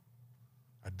understand.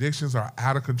 Addictions are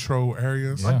out of control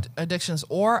areas. Yeah. Addictions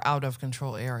or out of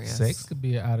control areas. Sex could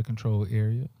be an out of control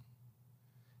area.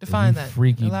 Define you that.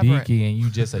 freaky Elaborate. deaky and you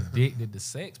just addicted to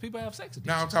sex. People have sex addiction.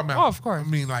 Now I'm talking about. Oh, of course. I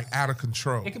mean, like out of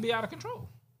control. It can be out of control.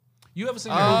 You ever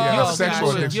seen Oh, the movie? yeah, You ever seen sexual the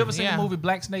movie? addiction. You ever seen Yeah. the movie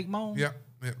Black Snake Moan? Yep.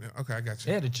 Okay, I got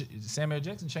you. Yeah, Samuel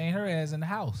Jackson chained her ass in the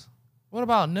house. What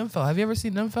about Nympho? Have you ever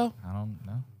seen Nympho? I don't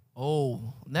know. Oh,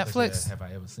 But Netflix? yeah, have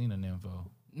I ever seen a nympho?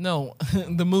 No,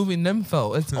 the movie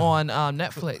Nympho. It's on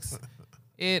Netflix.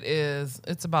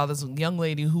 It's about this young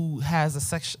lady who has a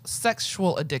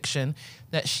sexual addiction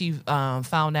that she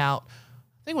found out,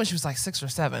 I think when she was like 6 or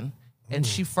 7. And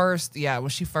when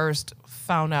she first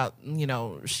found out,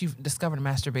 she discovered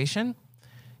masturbation.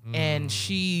 And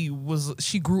she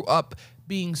grew up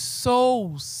being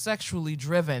so sexually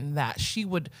driven that she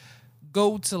would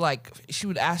go to she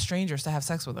would ask strangers to have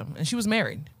sex with them. And she was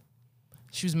married.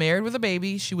 She was married with a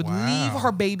baby. She would Wow. leave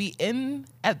her baby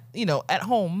at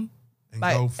home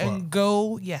And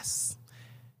go fuck.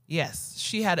 Yes.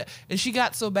 She had it, and she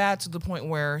got so bad to the point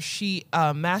where she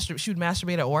would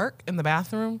masturbate at work in the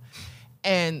bathroom,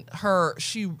 and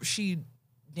she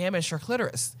damaged her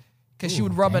clitoris because she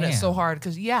would rub in it so damn. hard.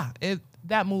 Because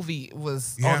that movie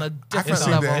was Yeah, on a I can different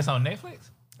see level. that. It's on Netflix?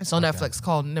 It's on Netflix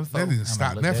called Nympho. They need to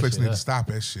stop. look that Netflix shit need to up. stop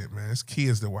that shit, man. It's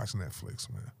kids that watch Netflix,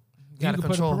 man. Gotta You can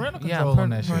put a parental control on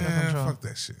that shit. parental Man, control. fuck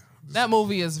that shit. That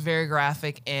movie is very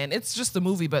graphic, and it's just a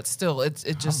movie, but still, it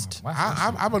just. Watch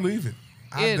that shit. I believe it.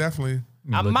 I It- definitely.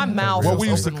 Look my at that mouth real What we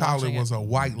was used to open call it watching was a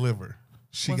white liver.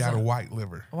 She What's got that? a white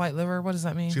liver. White liver. What does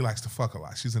that mean? She likes to fuck a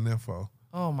lot. She's an info.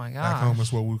 Oh my Back home god.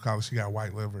 is what we call it. She got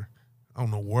white liver. I don't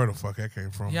know where the fuck that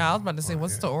came from. Yeah, I was about to say,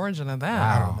 what's the origin of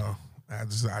that? I don't know. I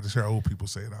just hear old people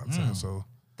say it all the time. So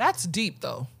That's deep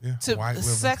though. Yeah, To white liver.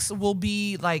 sex will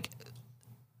be like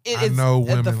I it's know at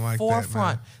the women like that,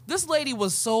 forefront. man. This lady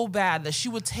was so bad that she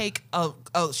would take a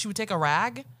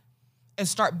rag and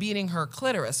start beating her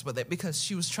clitoris with it because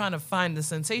she was trying to find the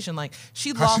sensation. Like she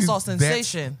How lost she's- all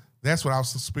sensation. That's what I was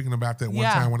speaking about that one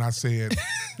Yeah. time when I said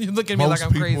You look at me like most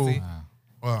I'm people, crazy.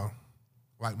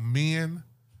 like men,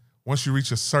 once you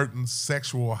reach a certain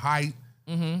sexual height,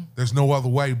 Mm-hmm. there's no other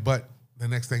way but the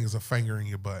next thing is a finger in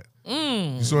your butt.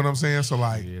 You see what I'm saying? So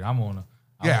like, Yeah, I'm on.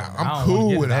 I'm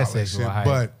cool with all that shit,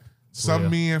 but some Yeah.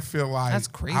 men feel like That's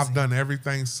crazy. I've done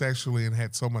everything sexually and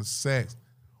had so much sex.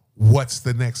 What's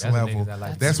the next That's the level? niggas that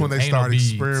like That's to when do they anal start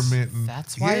beads. experimenting.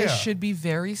 That's why it Yeah. should be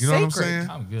very You know what I'm sacred. saying?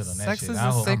 I'm good on that Sex shit. is I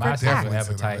a hope sacred my sexual Definitely into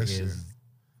appetite that shit. is.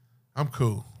 I'm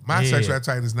cool. My Yeah. sexual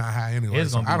appetite is not high anyway,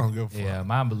 It's so gonna be, I don't give a fuck. Yeah,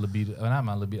 mine libido. Not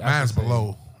my libido. I Mine's should say,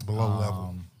 below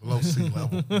level, below sea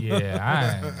level.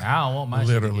 Yeah, I don't want my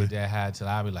Literally. shit to get that high till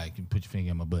I be like, you put your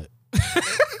finger in my butt.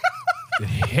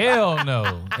 Hell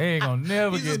no, they ain't gonna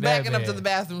never He's get just that backing up to bad. the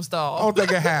bathroom I stall. don't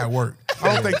think it had work.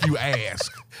 I don't think you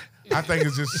ask. I think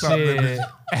it's just something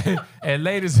that Shit. And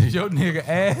ladies, your nigga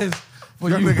ass for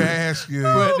your you nigga ask you.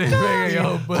 put the finger in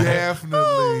your butt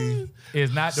Definitely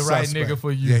is not the right suspect. nigga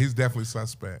for you. Yeah, he's definitely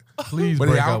suspect. Please But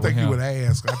break yeah, I up don't think with you him. would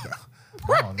ask.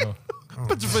 I don't know.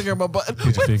 Put your finger in my butt.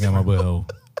 Put your finger in my butthole.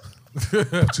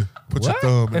 Put your What?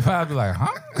 thumb in. If I'd be like,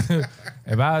 huh?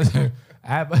 if I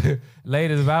was,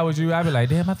 ladies, if I was you, I'd be like,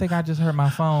 damn, I think I just heard my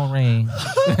phone ring.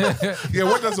 Yeah,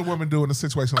 what does a woman do in a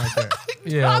situation like that?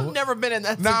 Yeah. I've never been in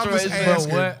that No, I'm just situation.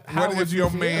 asking. How What would if you your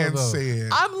feel, man though? said,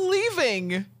 I'm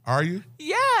leaving. are you?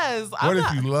 Yes. What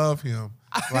if you love him?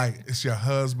 Like, it's your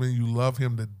husband, you love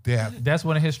him to death. That's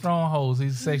one of his strongholds.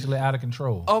 He's sexually out of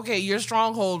control. Okay, your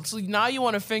stronghold. So now you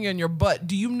want a finger in your butt.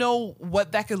 Do you know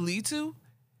what that could lead to?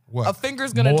 What? A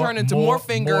finger's gonna turn into more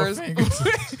fingers,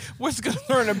 which is gonna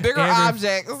turn into bigger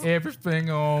objects. Every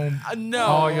finger on No,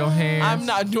 all your hands. I'm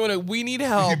not doing it. We need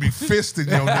help. He'd be fisting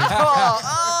your nigga.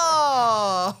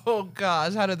 Oh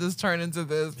gosh, how did this turn into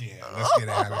this? Yeah, let's get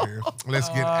out of here. Let's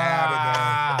get out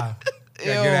Ah. of that.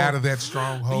 Get out of that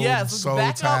stronghold. Yes, soul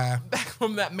back tie. up, back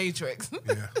from that matrix.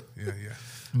 Yeah.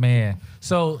 Man,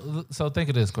 so think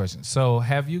of this question. So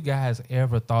have you guys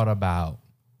ever thought about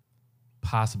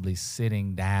possibly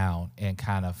sitting down and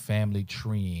kind of family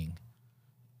treeing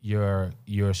your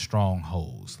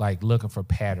strongholds, like looking for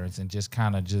patterns and just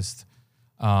kind of just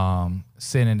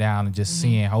sitting down and just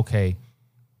seeing, okay,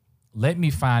 let me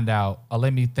find out or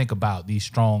let me think about these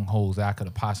strongholds that I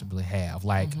could possibly have.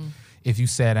 Like if you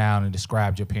sat down and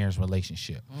described your parents'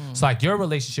 relationship. It's like your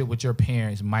relationship with your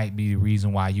parents might be the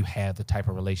reason why you have the type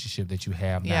of relationship that you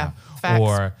have now. Facts.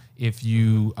 Or if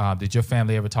you did your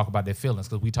family ever talk about their feelings?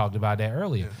 Because we talked about that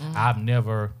earlier. I've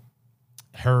never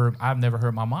heard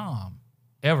my mom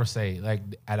ever say like,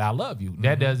 and I love you.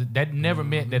 That never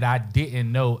meant that I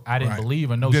didn't believe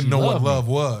or know didn't she know what loved me. love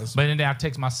was. But then I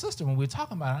text my sister when we were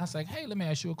talking about it. I was like, hey, let me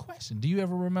ask you a question. Do you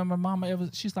ever remember mama ever?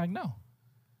 She's like, no.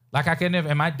 Like I can never.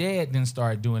 And my dad didn't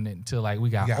start doing it until like we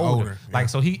got older. Like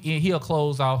so he'll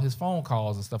close off his phone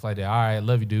calls and stuff like that. All right,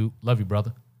 love you, dude. Love you,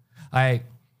 brother. Like,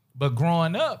 but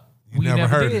growing up, we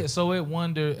never did. So I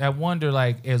wonder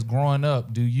like as growing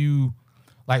up, do you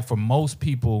like for most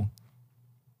people,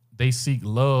 they seek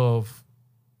love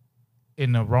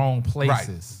in the wrong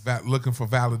places. Right. Looking for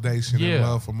validation and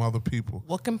love from other people.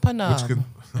 Looking panam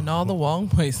in all the wrong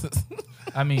places.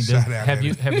 I mean, have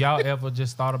y'all ever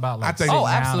just thought about like sitting down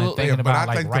absolutely. and thinking about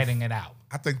like think writing it out?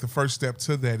 I think the first step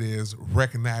to that is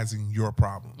recognizing your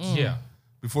problems. Yeah.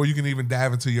 Before you can even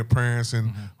dive into your parents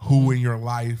and who in your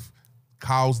life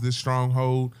caused this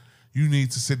stronghold, you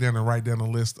need to sit down and write down a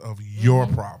list of your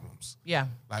problems. Yeah.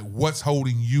 Like what's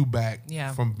holding you back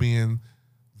from being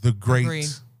the great Agreed.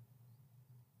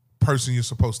 person you're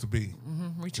supposed to be.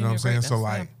 Reaching You know what I'm saying? your So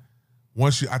greatness,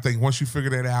 like once you figure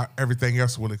that out, everything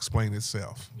else will explain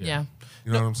itself. yeah.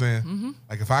 You know what I'm saying?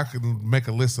 Like if I could make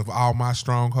a list of all my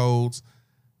strongholds,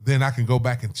 then I can go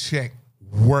back and check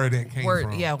where that came from. Where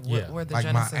the Like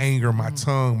genesis. my anger, my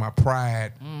tongue, my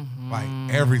pride, like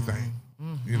everything.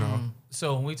 You know?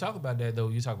 So when we talk about that though,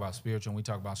 you talk about spiritual and we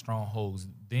talk about strongholds,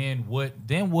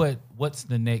 what's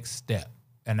the next step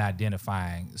in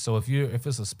identifying? So if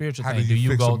it's a spiritual thing, do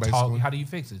you go talk? How do you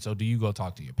fix it? So do you go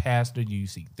talk to your pastor? Do you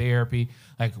seek therapy?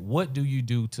 Like what do you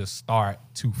do to start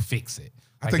to fix it?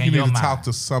 I think you need to talk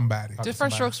to somebody.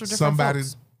 Different strokes for different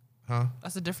folks. Huh?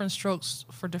 That's a different strokes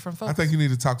for different folks. I think you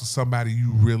need to talk to somebody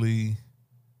you really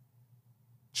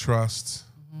trust,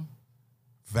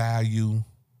 value.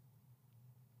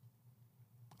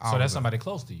 So that's somebody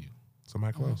close to you.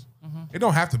 Somebody close. It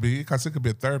don't have to be, because it could be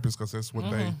a therapist, because that's what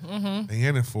they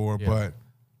in it for. Yeah.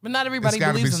 But not everybody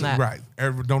believes in that. Right.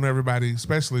 Don't everybody,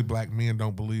 especially black men,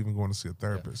 don't believe in going to see a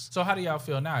therapist. So how do y'all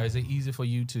feel now? Is it easy for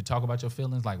you to talk about your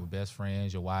feelings, like with best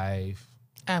friends, your wife?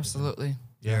 Absolutely.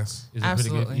 Yes. Is it pretty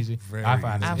good, easy? Very I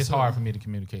find easy. it's hard for me to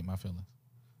communicate my feelings.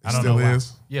 It still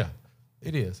is? Yeah,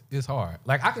 it is. It's hard.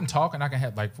 Like I can talk and I can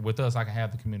have, like with us, I can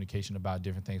have the communication about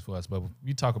different things for us. But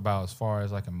you talk about as far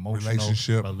as like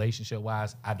emotional, relationship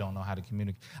wise, I don't know how to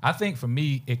communicate. I think for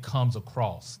me, it comes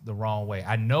across the wrong way.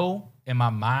 I know in my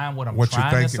mind what I'm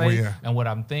trying to say and what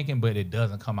I'm thinking, but it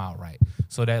doesn't come out right.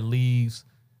 So that leaves,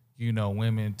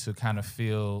 women to kind of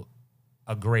feel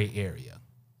a gray area.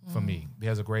 For me,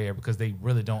 there's a gray area because they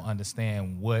really don't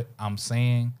understand what I'm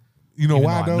saying. You know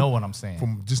why though? I know what I'm saying.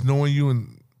 From just knowing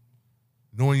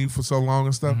you for so long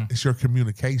and stuff, it's your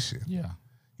communication. Yeah.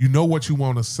 You know what you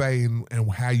want to say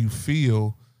and how you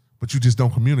feel, but you just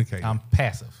don't communicate. I'm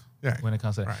passive when it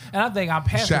comes to that. And I think I'm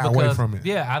passive shy away from it.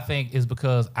 Yeah, I think it's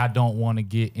because I don't want to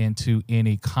get into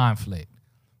any conflict.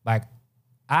 Like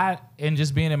and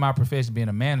just being in my profession, being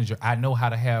a manager, I know how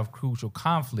to have crucial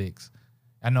conflicts.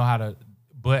 I know how to.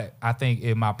 But I think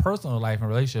in my personal life and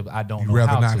relationships, I don't know how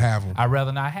to. You'd rather not have them. I'd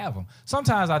rather not have them.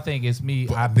 Sometimes I think it's me.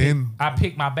 I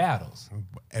pick my battles.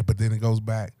 But then it goes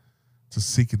back to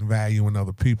seeking value in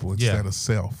other people instead of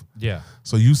self. Yeah.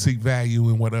 So you seek value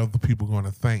in what other people are going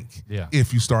to think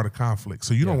if you start a conflict.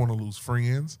 So you don't want to lose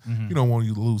friends. You don't want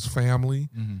to lose family.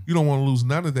 You don't want to lose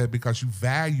none of that because you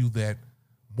value that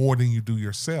more than you do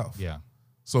yourself. Yeah.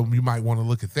 So you might want to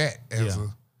look at that as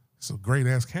it's a great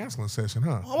ass counseling session,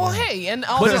 huh? Well, hey, and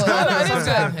also,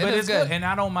 it is good. And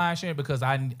I don't mind sharing because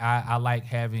I like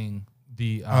having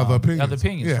the other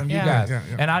opinions from you guys.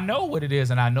 And I know what it is,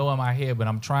 and I know in my head, but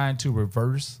I'm trying to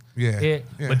reverse it.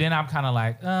 But then I'm kind of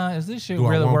like, is this shit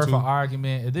really worth an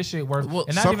argument? Is this shit worth? Well,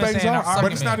 and not some even things saying are, an argument.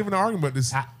 but it's not even an argument.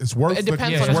 It's worth. It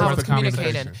depends on how it's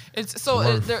communicated. It's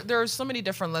there are so many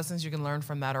different lessons you can learn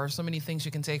from that, or so many things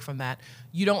you can take from that.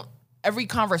 Every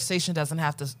conversation doesn't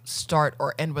have to start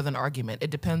or end with an argument. It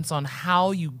depends on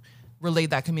how you relay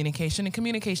that communication and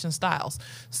communication styles.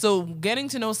 So getting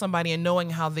to know somebody and knowing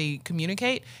how they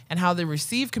communicate and how they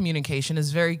receive communication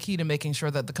is very key to making sure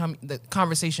that the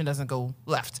conversation doesn't go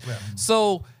left. Yeah.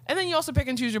 So, and then you also pick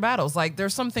and choose your battles. Like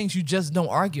there's some things you just don't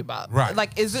argue about. Right.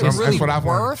 Like, is it really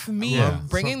worth me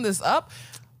bringing this up?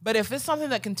 But if it's something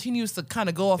that continues to kind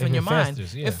of go off in your mind,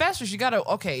 it festers, you gotta,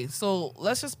 so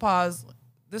let's just pause.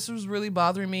 This was really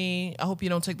bothering me. I hope you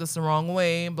don't take this the wrong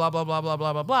way. Blah, blah, blah, blah,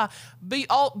 blah, blah, blah.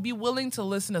 Be willing to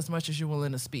listen as much as you're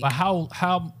willing to speak. But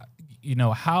how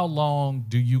how long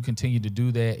do you continue to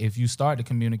do that if you start to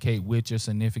communicate with your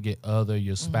significant other,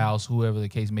 your spouse, whoever the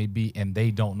case may be, and they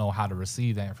don't know how to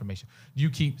receive that information?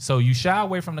 So you shy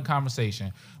away from the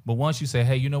conversation, but once you say,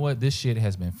 hey, you know what, this shit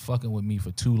has been fucking with me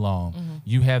for too long,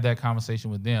 you have that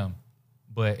conversation with them,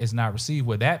 but it's not received.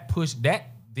 Well, that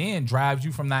then drives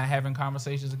you from not having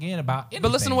conversations again about anything.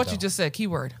 But listen to what you just said.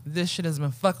 Keyword. This shit has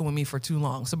been fucking with me for too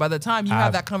long. So by the time you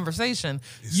have that conversation,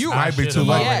 you might be too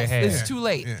late. Yes, it's too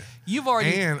late. Yeah. You've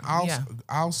already. And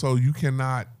also, you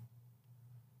cannot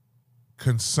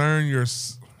concern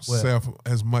yourself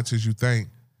as much as you think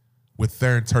with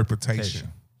their interpretation.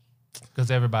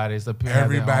 Because everybody's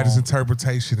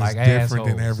interpretation is different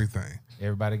than everything.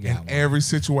 Everybody got in every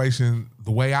situation,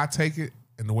 the way I take it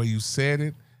and the way you said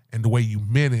it and the way you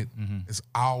meant it is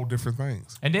all different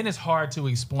things. And then it's hard to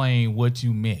explain what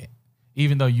you meant,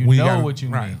 even though you know what you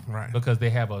meant, because they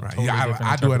have a totally different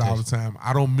I do it all the time.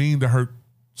 I don't mean to hurt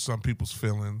some people's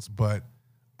feelings, but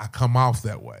I come off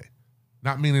that way.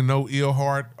 Not meaning no ill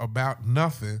heart about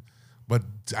nothing, but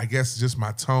I guess just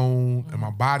my tone and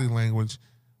my body language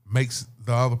makes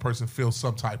the other person feel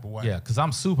some type of way. Yeah, because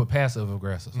I'm super passive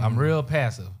aggressive. I'm real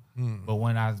passive. But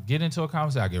when I get into a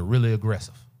conversation, I get really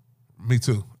aggressive. Me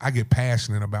too. I get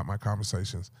passionate about my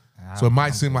conversations. So it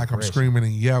might seem like I'm screaming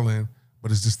and yelling, but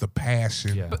it's just the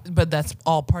passion. Yeah. But that's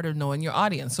all part of knowing your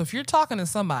audience. So if you're talking to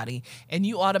somebody and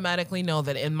you automatically know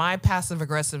that in my passive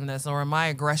aggressiveness or in my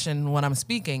aggression when I'm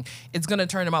speaking, it's going to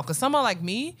turn them off. Because someone like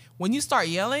me, when you start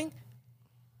yelling,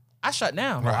 I shut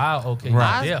down.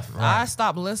 I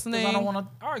stop listening. I don't want to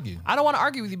argue. I don't want to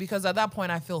argue with you because at that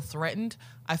point I feel threatened.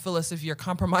 I feel as if you're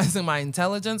compromising my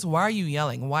intelligence. Why are you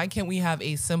yelling? Why can't we have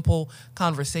a simple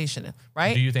conversation,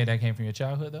 right? Do you think that came from your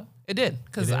childhood, though? It did.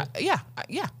 Because, yeah.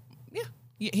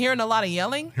 Hearing a lot of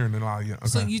yelling. Okay.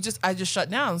 So I just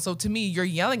shut down. So to me, you're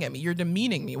yelling at me. You're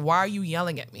demeaning me. Why are you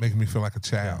yelling at me? Making me feel like a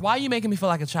child. Why are you making me feel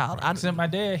like a child? Right. My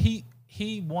dad,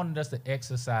 he wanted us to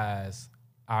exercise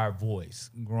our voice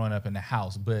growing up in the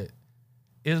house, but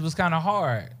it was kind of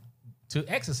hard to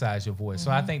exercise your voice. So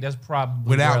I think that's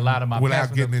probably where a lot of my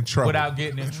without getting in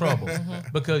trouble.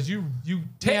 Because you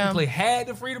technically had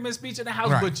the freedom of speech in the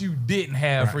house, but you didn't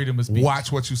have freedom of speech.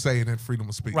 Watch what you say in that freedom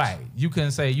of speech. Right. You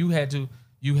couldn't say you had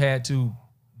to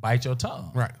bite your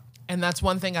tongue. Right. And that's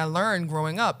one thing I learned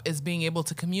growing up is being able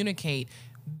to communicate,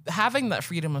 having that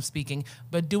freedom of speaking,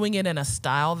 but doing it in a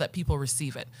style that people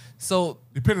receive it. So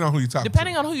depending on who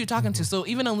you're talking to. So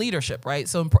even in leadership, right?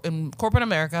 So in corporate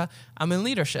America, I'm in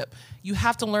leadership. You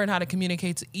have to learn how to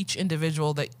communicate to each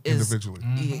individual that is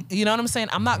individually. You know what I'm saying?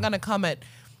 I'm not going to come at,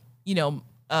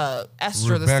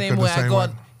 Esther Rebecca the same way I go way.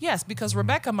 on. Yes, because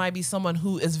Rebecca might be someone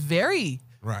who is very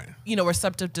right,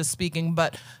 receptive to speaking,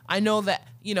 but I know that,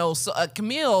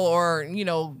 Camille or,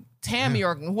 Tammy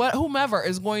or whomever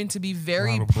is going to be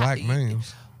very black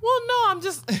names. Well, no, I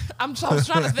was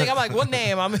trying to think. I'm like, what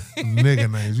name?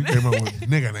 Nigga names. You came up with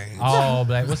nigga names. Oh,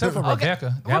 black. What's up for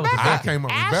Rebecca? That was I came up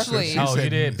with Ashley. Rebecca. You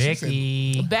did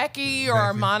Becky. Becky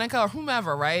or Monica or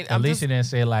whomever, right? At least you didn't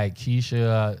say like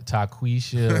Keisha,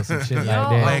 Taquisha, or some shit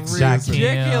like that.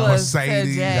 Ridiculous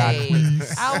Mercedes. today.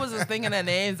 I was just thinking of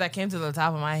names that came to the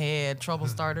top of my head, trouble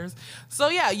starters. So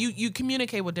yeah, you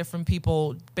communicate with different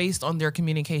people based on their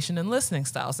communication and listening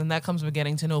styles, and that comes with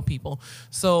getting to know people.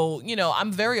 So,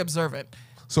 I'm very observant.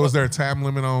 So is there a time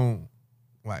limit on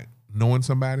like knowing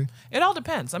somebody? It all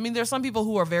depends. I mean, there's some people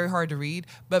who are very hard to read,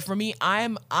 but for me, I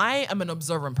am an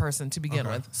observant person to begin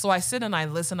with. So I sit and I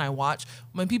listen, I watch.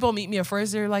 When people meet me at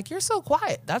first, they're like, "You're so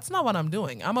quiet." That's not what I'm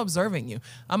doing. I'm observing you.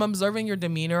 I'm observing your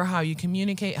demeanor, how you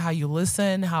communicate, how you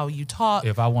listen, how you talk.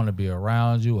 If I want to be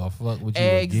around you, I'll fuck with you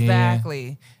exactly.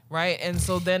 Again. Right. And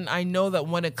so then I know that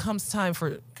when it comes time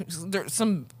for there's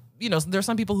some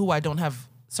people who I don't have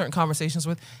certain conversations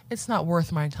with, it's not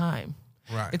worth my time.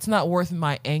 Right. It's not worth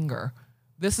my anger.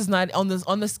 This is not on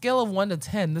the scale of 1 to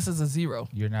 10. This is a 0.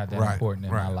 You're not that important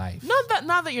in my life.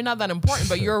 Not that you're not that important,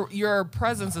 but your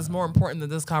presence is more important than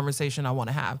this conversation I want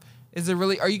to have. Is it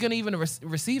really? Are you going to even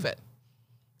receive it?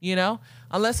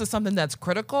 Unless it's something that's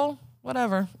critical.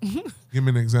 Whatever. Give me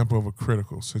an example of a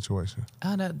critical situation.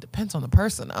 That depends on the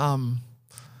person.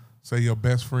 Say your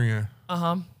best friend.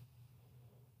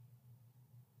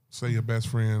 Say your best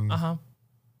friend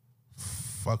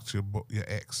fucked your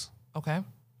ex. Okay.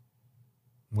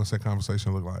 What's that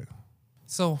conversation look like?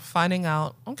 So finding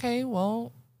out, okay,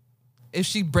 well, if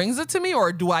she brings it to me,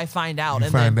 or do I find out? You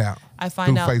find out. I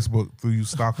find out. Through Facebook, through you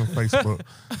stalking Facebook.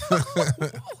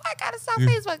 I gotta stalk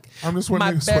Facebook. I'm just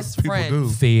wondering my best what people friend. do.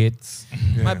 Feds.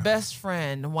 Yeah. My best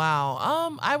friend.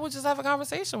 Wow. I would just have a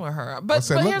conversation with her. But What's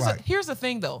that look like? Here's the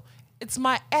thing though. It's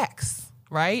my ex,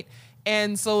 right?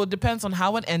 And so it depends on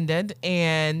how it ended.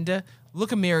 And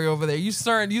look at Mary over there. You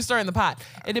stirring the pot.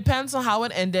 It depends on how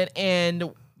it ended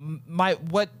and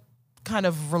what kind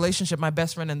of relationship my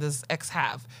best friend and this ex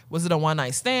have. Was it a one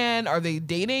night stand? Are they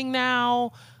dating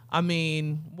now? I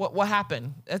mean, what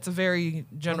happened? That's a very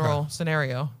general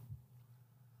scenario.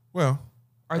 Well,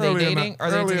 are they dating?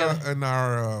 Are they together? In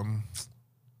our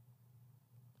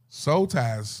Soul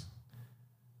Ties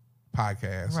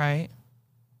podcast, Right.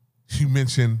 You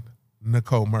mentioned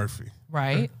Nicole Murphy.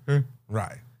 Right.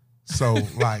 Right. So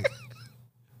like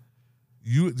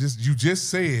you just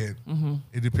said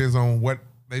it depends on what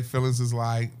their feelings is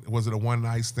like. Was it a one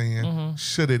night stand?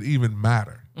 Should it even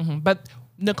matter? But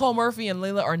Nicole Murphy and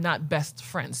Layla are not best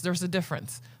friends. There's a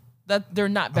difference. That they're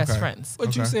not best friends.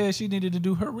 But you said she needed to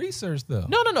do her research, though.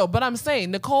 No. But I'm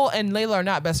saying Nicole and Layla are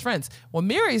not best friends. What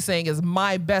Mary's saying is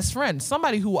my best friend,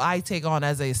 somebody who I take on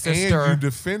as a sister. And you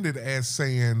defended as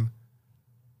saying,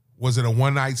 was it a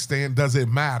one night stand? Does it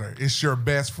matter? It's your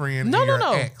best friend and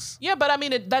your ex. Yeah, but I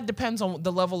mean, that depends on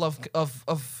the level of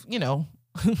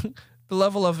the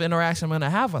level of interaction I'm going to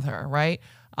have with her, right?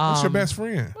 It's your best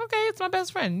friend. Okay, it's my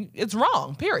best friend. It's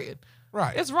wrong, period.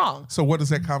 Right. It's wrong. So what does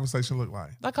that conversation look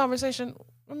like? That conversation,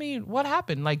 I mean, what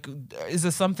happened? Like, is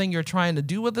this something you're trying to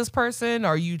do with this person?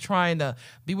 Are you trying to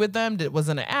be with them? Was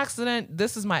it an accident?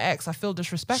 This is my ex. I feel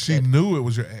disrespected. She knew it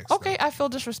was your ex. Okay, I feel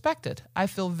disrespected. I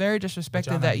feel very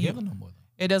disrespected that you.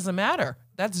 It doesn't matter.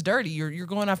 That's dirty. You're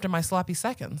going after my sloppy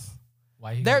seconds.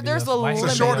 Why he there's a limit.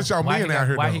 It's a shortage y'all men out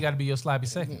here. Why he got to be your sloppy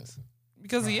seconds?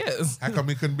 Because he is. How come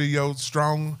he couldn't be your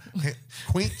strong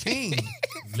king?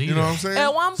 Leader. You know what I'm saying?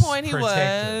 At one point he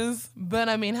Protector. was, but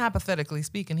I mean, hypothetically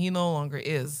speaking, he no longer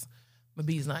is. But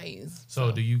B's naive.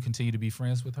 So do you continue to be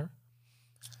friends with her?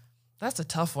 That's a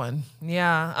tough one.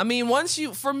 Yeah. I mean,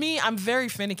 for me, I'm very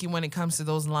finicky when it comes to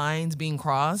those lines being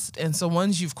crossed. And so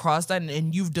once you've crossed that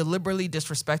and you've deliberately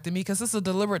disrespected me, because it's a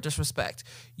deliberate disrespect,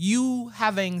 you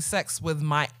having sex with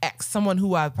my ex, someone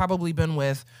who I've probably been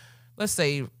with, let's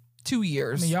say, 2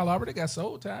 years. I mean, y'all already got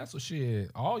soul ties, so shit,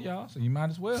 all y'all, so you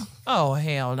might as well. Oh,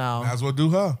 hell no. Might as well do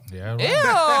her. Yeah,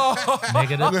 Ew.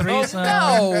 Negative threesome.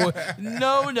 No.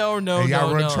 Hey,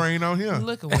 y'all run train on him.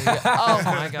 Look away. Oh,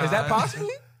 my God. Is that possible?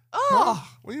 Oh.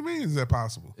 What do you mean is that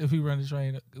possible? If we run a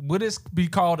train, would this be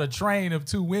called a train if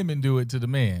two women do it to the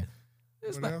man?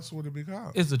 What else would it be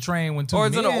called? It's a train when two Or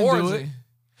men is it an do orgy? it.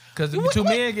 Because if two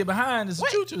men get behind, it's a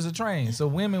choo-choo, it's a train. So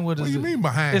women would. What do you mean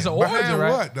behind? It's an behind orgy,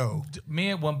 right? What though?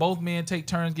 When both men take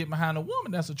turns getting behind a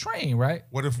woman, that's a train, right?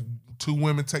 What if two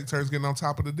women take turns getting on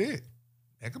top of the dick?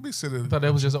 That could be I considered. thought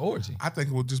that was just an orgy. I think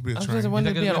it would just be a I train.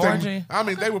 wouldn't it be an You think- orgy? I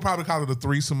mean, they would probably call it a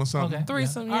threesome or something. Okay.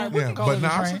 Threesome, All yeah. right, we Yeah, can call but it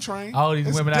now a it's train. a train. All these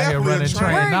It's women out here definitely a running train.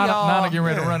 train. Where Nana y'all? getting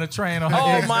ready to Yeah. run a train on her Oh,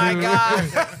 ex, my dude. God.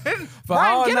 For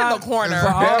Brian, all get in the Nana- corner. For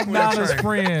all Definitely a Nana's train.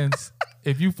 friends,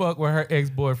 if you fuck with her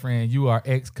ex-boyfriend, you are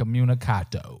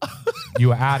excommunicado.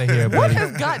 You are out of here, What buddy.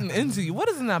 has gotten into you? What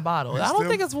is in that bottle? I don't still-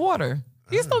 think it's water.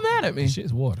 He's still mad at me.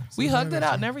 Shit's water. We hugged it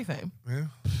out and everything. Yeah.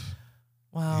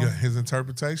 Wow. Yeah, his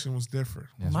interpretation was different.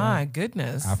 That's My right.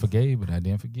 goodness. I forgave, but I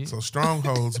didn't forget. So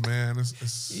strongholds, man.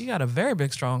 It's You got a very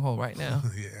big stronghold right now.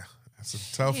 yeah, that's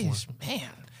a tough one. Jeez, man.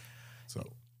 So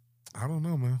I don't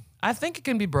know, man. I think it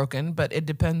can be broken, but it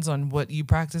depends on what you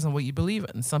practice and what you believe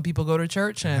in. Some people go to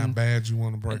church How and bad you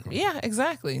want to break them. yeah,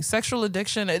 exactly. Sexual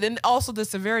addiction, and then also the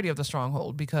severity of the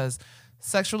stronghold, because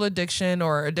sexual addiction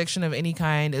or addiction of any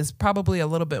kind is probably a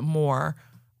little bit more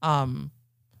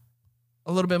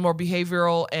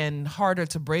behavioral and harder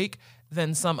to break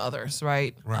than some others,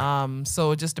 right? Right.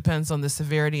 So it just depends on the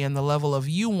severity and the level of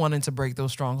you wanting to break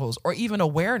those strongholds, or even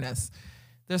awareness.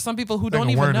 There's some people who I think don't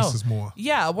even know. awareness is more.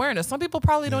 Yeah, awareness. Some people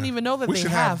probably don't even know that We they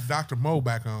should have. have Dr. Mo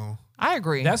back on. I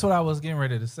agree. That's what I was getting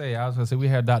ready to say. I was going to say we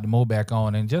had Dr. Mo back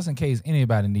on, and just in case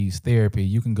anybody needs therapy,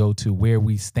 you can go to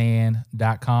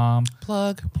wherewestand.com.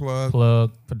 plug.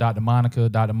 Plug for Dr. Monica.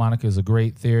 Dr. Monica is a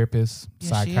great therapist, Yes, she is.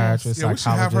 psychiatrist, Yeah, we should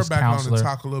have her psychologist, back on counselor. and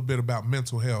talk a little bit about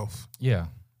mental health. Yeah,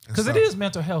 because it stuff. is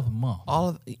Mental Health Month. All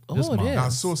of This it month. is. Now,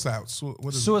 suicide.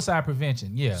 What is it? Suicide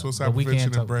prevention, yeah. Suicide but we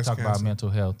prevention can and breast talk about cancer. mental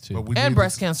health too. But we And need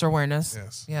breast to, cancer awareness.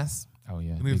 Yes. Yes. Oh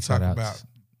yeah, We need big to talk shout-outs. about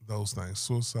those things: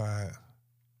 suicide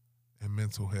and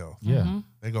mental health. Yeah, Mm-hmm.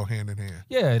 They go hand in hand.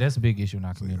 yeah. That's a big issue in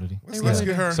our community. Let's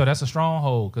get her. So that's a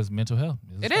stronghold because mental health.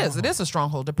 It is. It is a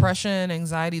stronghold. Depression,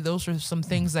 anxiety, those are some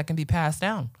things that can be passed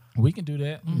down. We can do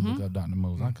that. Let me Mm-hmm. look up Dr.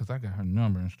 Mose because I got her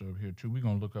number and stuff here too. We're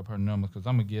gonna look up her number because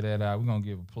I'm gonna get that out. We're gonna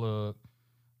give a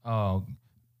plug.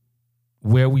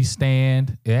 Where we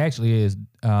stand. It actually is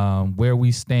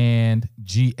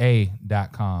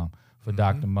wherewestandga.com for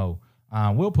Dr. Mo.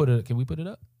 We'll put it. Can we put it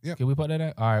up? Yep. Can we put that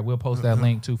up? All right. We'll post that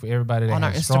link too for everybody that On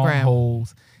our has Instagram.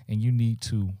 strongholds and you need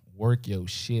to work your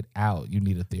shit out, you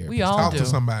need a therapist. We all Talk do. to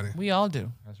somebody. We all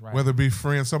do. That's right. Whether it be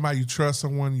friends, somebody you trust,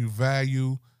 someone you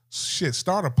value. Shit,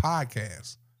 start a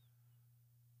podcast.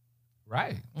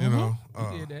 Right. You know,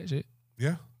 We did that shit.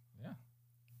 yeah, Yeah.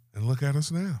 and look at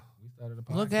us now. We started a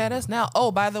podcast. Look at us now.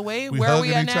 Oh, by the way, We where are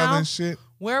hugging we at each other now? and shit.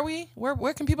 Where are we?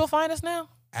 Where can people find us now?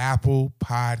 Apple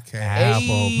Podcast. Apple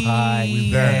Podcast.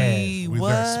 We there. Hey, We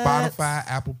what? there. Spotify,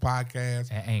 Apple Podcast,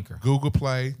 And Anchor. Google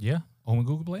Play. Yeah. On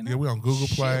Google Play now? Yeah, we on Google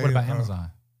Shit, Play. What about Amazon?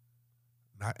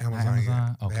 Not Amazon, Amazon?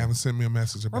 yet. Okay. They haven't sent me a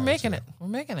message about We're making it. yet. We're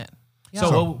making it. So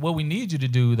Yeah. what we need you to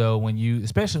do though, when you,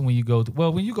 especially when you go to,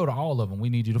 when you go to all of them, we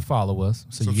need you to follow us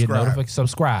so you get Subscribe.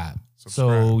 subscribe. So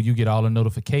Subscribe. you get all the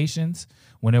notifications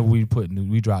whenever we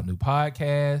drop new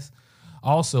podcasts.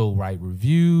 Also write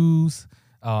reviews.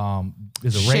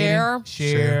 There's a Share. rating.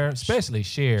 Share, especially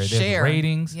share. There's Share.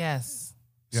 ratings. Yes.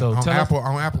 Yeah, So on tell us-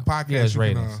 Apple Podcasts, Yeah, it's you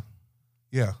can, ratings.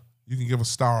 you can give us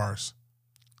stars.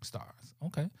 Stars.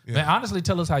 Okay. Yeah. Man, honestly,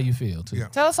 tell us how you feel too. Yeah.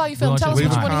 Tell us how you feel. want Tell you us to what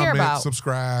leave you a want to hear about.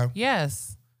 subscribe.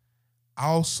 Yes.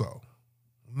 Also,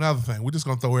 another thing, we're just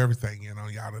gonna throw everything in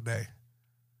on y'all today.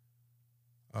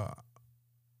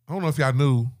 I don't know if y'all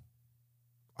knew,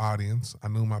 audience. I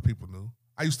knew my people knew.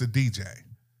 I used to DJ.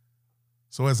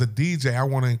 So as a DJ, I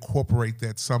want to incorporate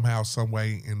that somehow, some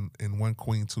way in One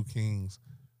Queen, Two Kings.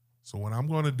 So what I'm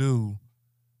going to do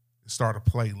is start a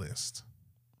playlist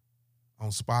on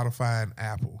Spotify and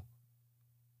Apple.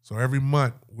 So every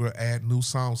month we'll add new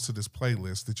songs to this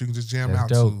playlist that you can just jam That's out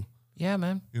dope. to. Yeah,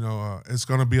 man. You know, it's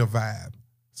going to be a vibe.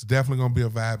 It's definitely going to be a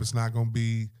vibe. It's not going to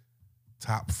be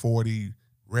top 40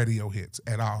 radio hits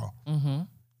at all. Mm-hmm.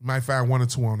 You might find one or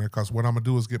two on there because what I'm going to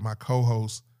do is get my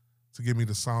co-host to give me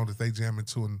the song that they jam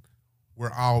into, and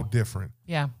we're all different.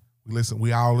 Yeah.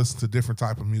 We all listen to different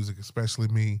type of music, especially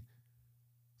me.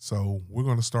 So we're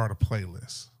going to start a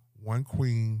playlist. One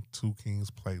Queen, Two Kings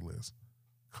playlist.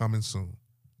 Coming soon.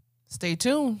 Stay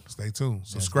tuned. Stay tuned.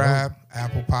 Subscribe,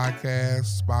 Apple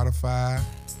Podcasts, Spotify,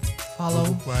 Follow,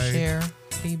 Google Play, share,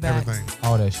 feedback. everything.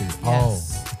 All that shit. Yes.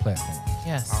 All platforms.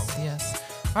 Yes. Yes.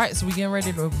 All right. So we getting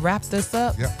ready to wrap this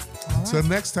up. Yep. All Until right.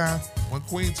 next time, One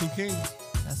Queen, Two Kings.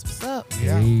 That's what's up.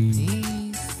 Yeah. Hey. Peace.